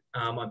approach it.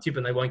 I'm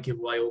tipping they won't give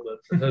away all the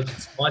herbs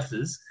and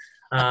spices,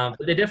 but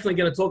they're definitely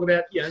going to talk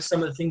about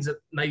some of the things that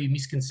may be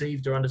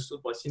misconceived or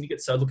understood by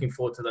syndicates. So looking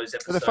forward to those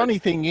episodes. But the funny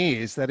thing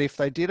is that if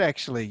they did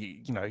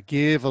actually,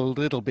 give a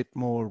little bit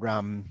more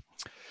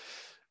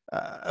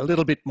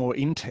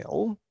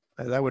intel,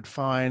 they would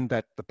find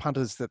that the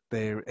punters that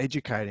they're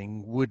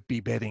educating would be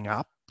betting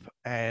up,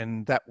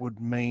 and that would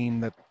mean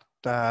that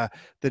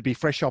there'd be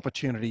fresh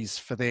opportunities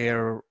for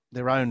their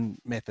own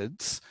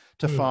methods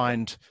to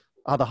find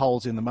other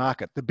holes in the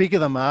market. The bigger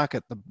the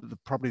market,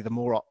 probably the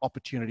more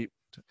opportunity,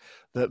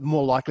 the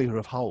more likelihood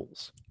of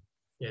holes.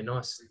 Yeah,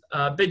 nice.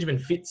 Benjamin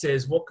Fitz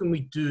says, what can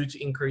we do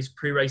to increase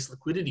pre-race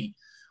liquidity?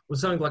 Would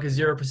something like a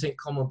 0%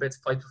 common bets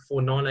played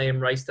before 9 a.m.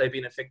 race day be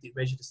an effective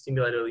measure to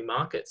stimulate early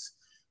markets?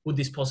 Would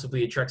this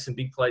possibly attract some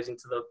big plays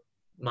into the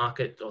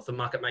market or the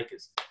market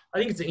makers? I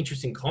think it's an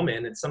interesting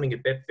comment. It's something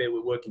at Betfair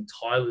we're working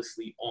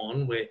tirelessly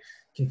on. We're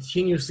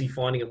continuously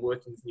finding and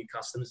working with new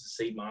customers to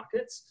seed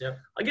markets. Yep.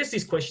 I guess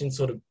this question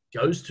sort of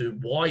goes to,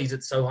 why is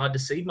it so hard to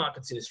seed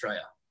markets in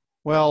Australia?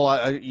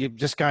 Well, you're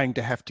just going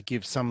to have to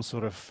give some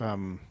sort of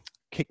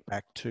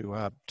kickback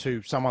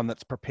to someone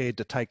that's prepared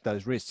to take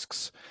those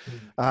risks.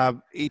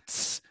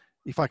 If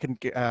I can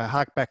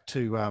hark back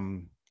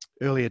to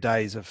earlier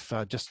days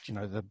of just, you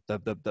know,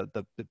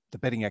 the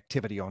betting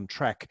activity on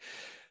track,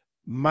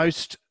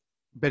 most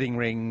betting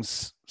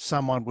rings,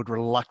 someone would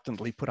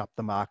reluctantly put up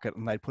the market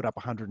and they'd put up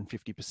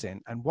 150%.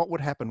 And what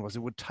would happen was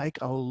it would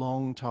take a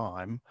long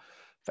time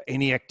for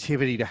any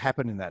activity to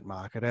happen in that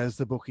market as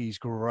the bookies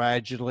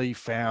gradually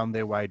found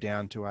their way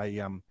down to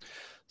a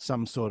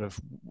some sort of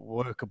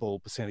workable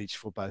percentage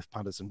for both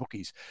punters and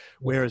bookies.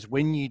 Whereas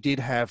when you did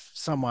have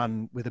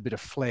someone with a bit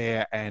of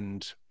flair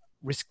and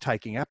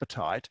risk-taking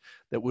appetite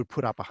that would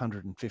put up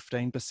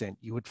 115%,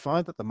 you would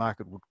find that the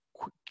market would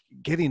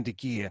get into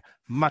gear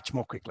much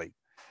more quickly.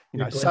 You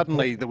know,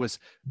 suddenly there was,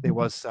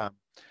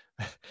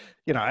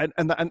 you know,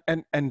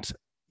 and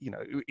you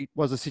know, it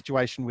was a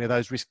situation where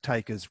those risk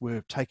takers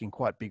were taking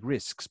quite big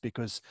risks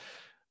because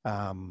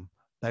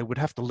they would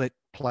have to let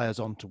players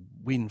on to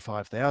win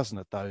 5,000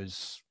 at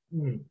those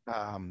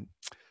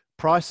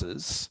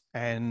prices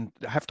and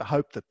have to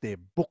hope that their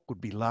book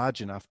would be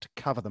large enough to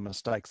cover the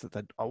mistakes that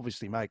they'd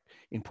obviously make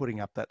in putting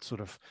up that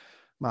sort of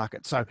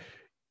market. So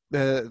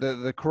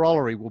the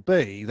corollary will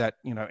be that,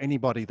 you know,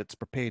 anybody that's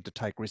prepared to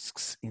take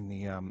risks in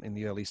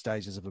the early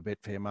stages of a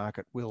Betfair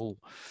market will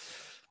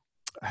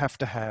have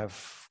to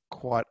have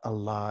quite a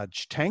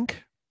large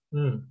tank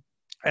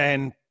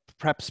and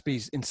perhaps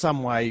be in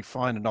some way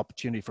find an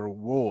opportunity for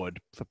reward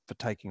for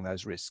taking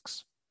those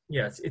risks.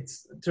 Yeah,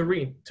 it's to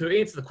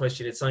answer the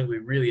question, it's something we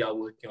really are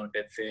working on at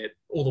Betfair,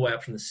 all the way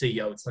up from the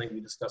CEO. It's something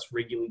we discuss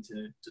regularly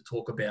to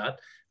talk about.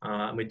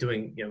 And we're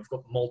doing, you know, we've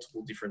got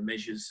multiple different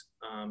measures.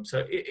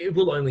 So it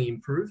will only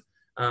improve.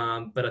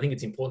 But I think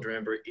it's important to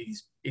remember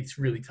it's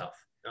really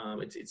tough.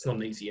 It's not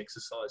an easy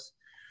exercise.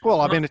 Well,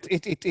 I mean,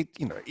 it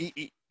you know,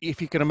 if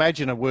you can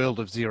imagine a world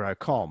of zero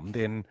com,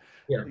 then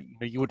you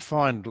know, you would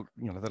find,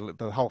 you know,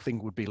 the whole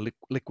thing would be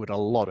liquid a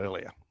lot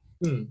earlier.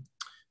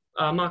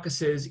 Marcus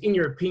says, in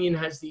your opinion,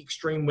 has the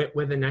extreme wet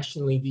weather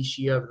nationally this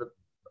year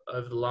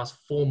over the last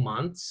 4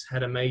 months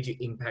had a major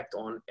impact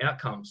on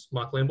outcomes?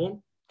 Marc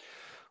Lambourne?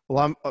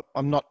 Well,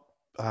 I'm not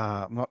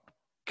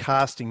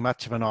casting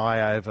much of an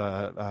eye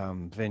over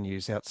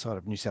venues outside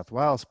of New South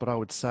Wales, but I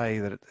would say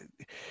that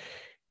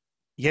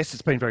yes,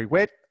 it's been very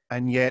wet,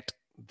 and yet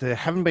there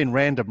haven't been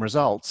random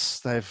results.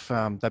 They've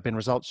been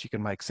results you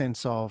can make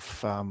sense of.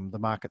 The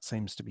market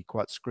seems to be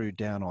quite screwed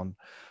down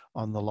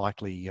on the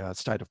likely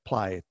state of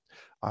play.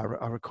 I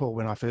recall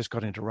when I first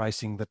got into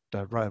racing that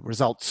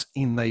results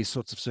in these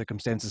sorts of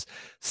circumstances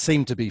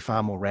seem to be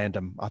far more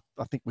random.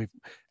 I think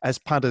as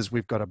punters,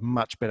 we've got a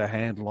much better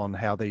handle on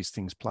how these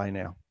things play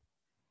now.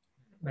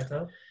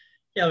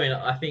 Yeah, I mean,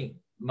 I think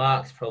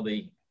Mark's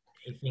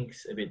he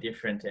thinks a bit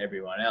different to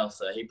everyone else.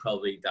 So he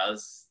probably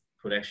does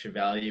put extra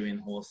value in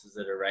horses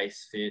that are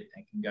race fit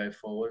and can go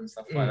forward and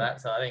stuff like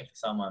that. So I think for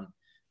someone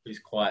who's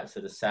quite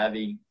sort of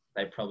savvy,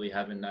 they probably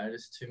haven't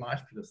noticed too much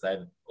because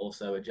they've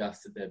also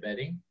adjusted their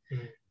betting.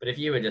 But if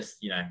you were just,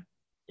 you know,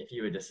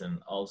 an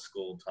old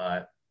school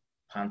type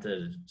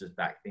punter to just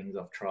back things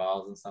off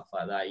trials and stuff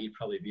like that, you'd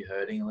probably be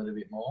hurting a little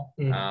bit more.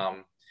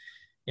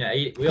 You know,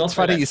 it's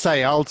funny you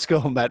say old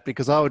school, Matt,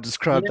 because I would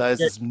describe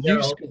those as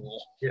new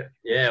school.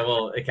 Yeah,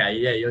 well, okay,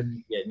 you're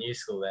new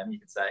school then, you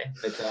could say.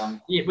 But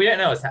we don't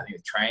know what's happening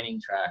with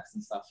training tracks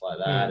and stuff like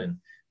that, and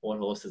what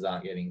horses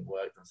aren't getting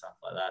worked and stuff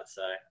like that.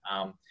 So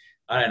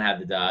I don't have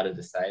the data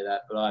to say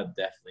that, but I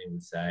definitely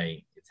would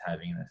say it's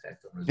having an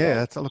effect on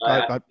results.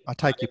 Yeah, I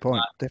take your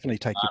point. Definitely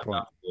take your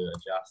point. To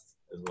adjust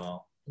as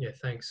well. Yeah,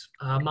 thanks.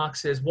 Mark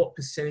says, what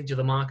percentage of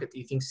the market do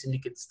you think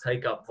syndicates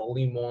take up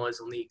volume-wise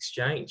on the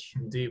exchange?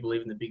 And do you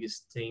believe in the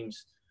biggest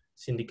teams,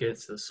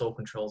 syndicates, the sole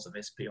controls of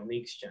SP on the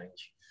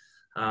exchange?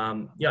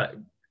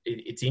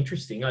 It's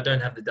interesting. I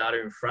don't have the data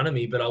in front of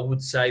me, but I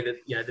would say that,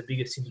 you know, the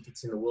biggest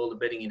syndicates in the world are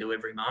betting into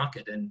every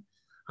market. And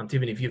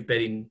Tiffin, if you've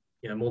bet in,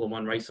 you know, more than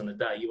one race on a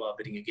day, you are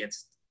betting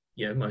against,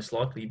 you know, most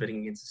likely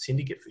betting against a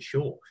syndicate for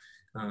sure.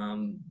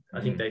 I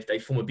think they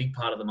form a big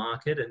part of the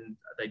market, and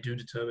they do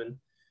determine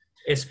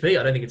SP.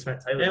 I don't think it's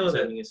Matt Taylor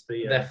determining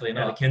SP. Definitely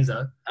not.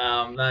 Kenzo.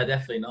 No,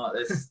 definitely not.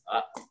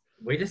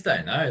 We just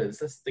don't know. It's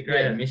just the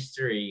great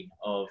mystery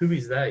of who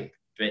is they.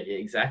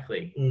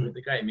 Exactly.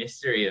 The great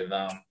mystery of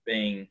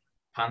being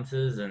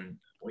punters, and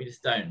we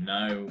just don't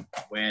know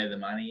where the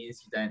money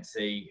is. You don't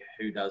see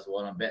who does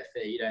what on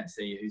Betfair. You don't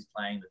see who's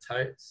playing the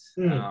totes.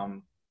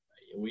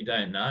 We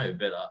don't know.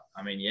 But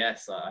I mean,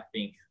 yes, I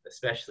think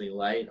especially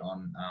late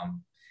on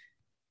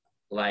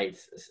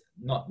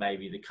not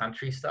maybe the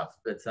country stuff,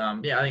 but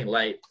I think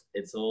late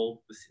it's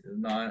all,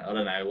 I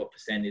don't know what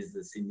percent is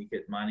the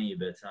syndicate money,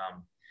 but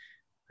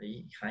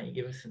can't you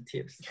give us some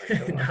tips?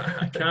 No,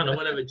 I can't. I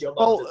won't have a job.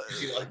 Well,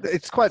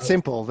 it's quite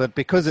simple that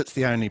because it's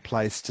the only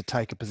place to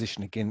take a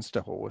position against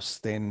a horse,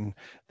 then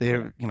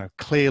they're, you know,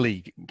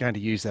 clearly going to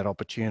use that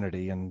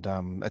opportunity, and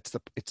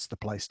it's the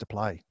place to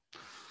play.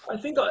 I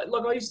think, I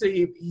used to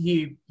hear,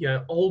 you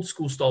know, old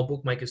school style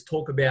bookmakers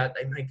talk about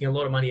they're making a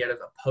lot of money out of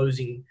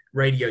opposing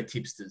radio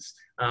tipsters.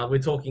 We're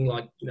talking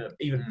like, you know,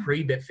 even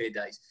pre-Betfair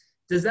days.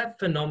 Does that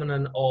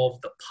phenomenon of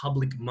the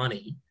public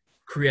money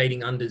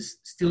creating unders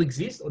still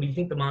exist, or do you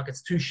think the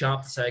market's too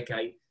sharp to say,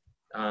 okay,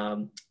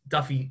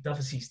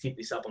 Duffy's tipped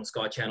this up on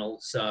Sky Channel,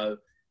 so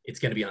it's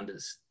going to be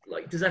unders.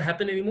 Like, does that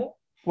happen anymore?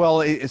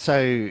 Well,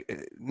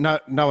 no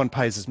one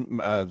pays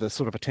the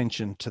sort of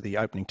attention to the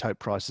opening tote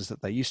prices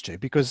that they used to,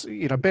 because,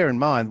 bear in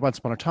mind, once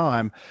upon a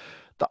time,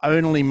 the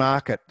only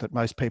market that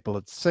most people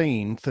had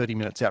seen 30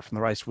 minutes out from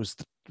the race was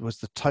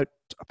the tote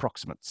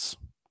approximates.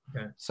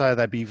 Okay. So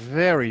they'd be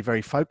very,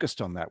 very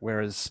focused on that.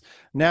 Whereas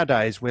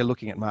nowadays we're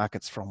looking at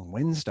markets from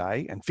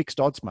Wednesday and fixed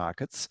odds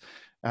markets.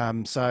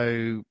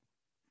 So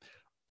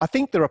I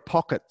think there are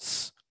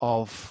pockets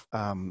of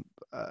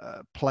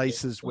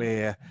places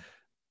where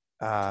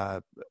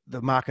the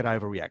market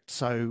overreacts.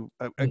 So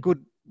a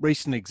good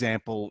recent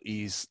example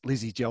is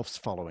Lizzie Jelf's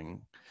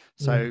following.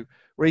 So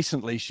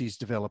recently she's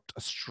developed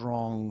a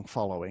strong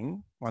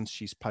following once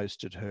she's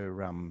posted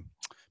her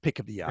pick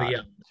of the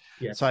yard.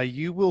 Yeah. So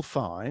you will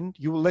find,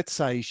 let's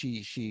say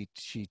she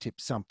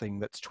tips something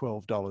that's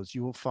 $12.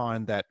 You will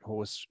find that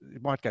horse,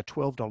 it might go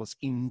 $12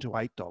 into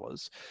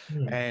 $8.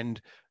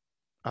 And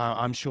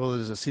I'm sure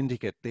there's a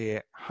syndicate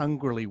there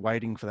hungrily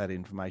waiting for that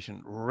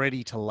information,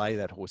 ready to lay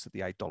that horse at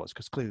the $8,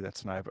 because clearly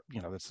that's an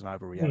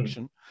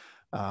overreaction.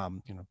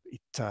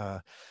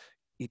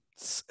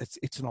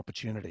 It's an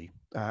opportunity,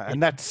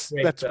 and that's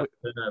it's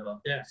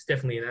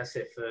definitely an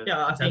asset for.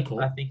 Yeah, I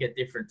think at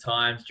different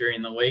times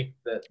during the week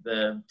that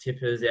the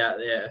tippers out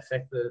there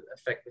affect the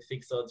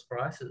fixed odds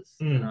prices.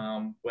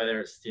 Whether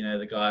it's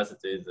the guys that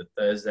do the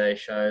Thursday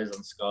shows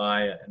on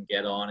Sky and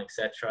Get On,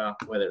 etc.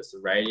 Whether it's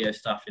the radio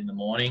stuff in the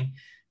morning,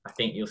 I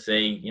think you'll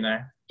see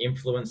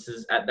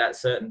influences at that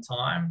certain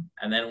time,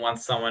 and then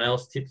once someone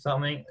else tips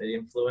something, it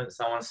influences.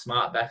 Someone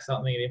smart back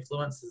something, it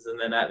influences, and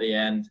then at the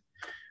end,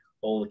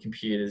 all the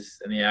computers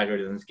and the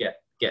algorithms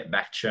get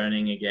back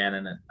churning again,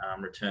 and it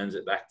returns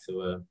it back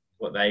to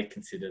what they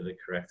consider the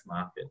correct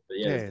market. But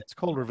it's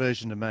called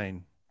reversion to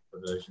mean.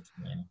 Reversion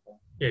to mean.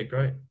 Yeah,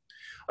 great.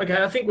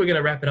 Okay, I think we're going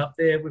to wrap it up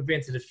there. We've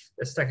answered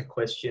a stack of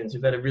questions.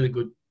 We've had a really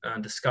good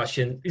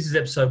discussion. This is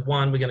episode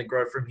 1. We're going to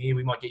grow from here.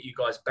 We might get you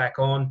guys back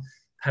on.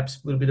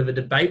 Perhaps a little bit of a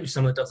debate with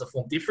someone that does the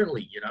form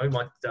differently. We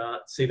might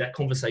see that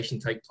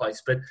conversation take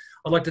place. But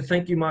I'd like to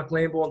thank you, Marc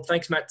Lambourne.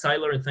 Thanks, Matt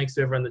Taylor, and thanks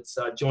to everyone that's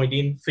joined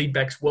in.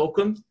 Feedback's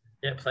welcome.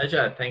 Yeah,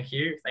 pleasure. Thank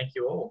you. Thank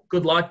you all.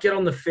 Good luck. Get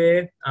on the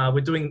fair.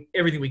 We're doing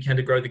everything we can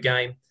to grow the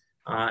game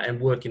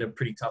and work in a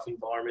pretty tough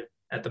environment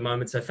at the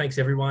moment. So thanks,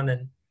 everyone,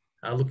 and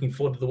looking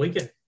forward to the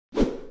weekend.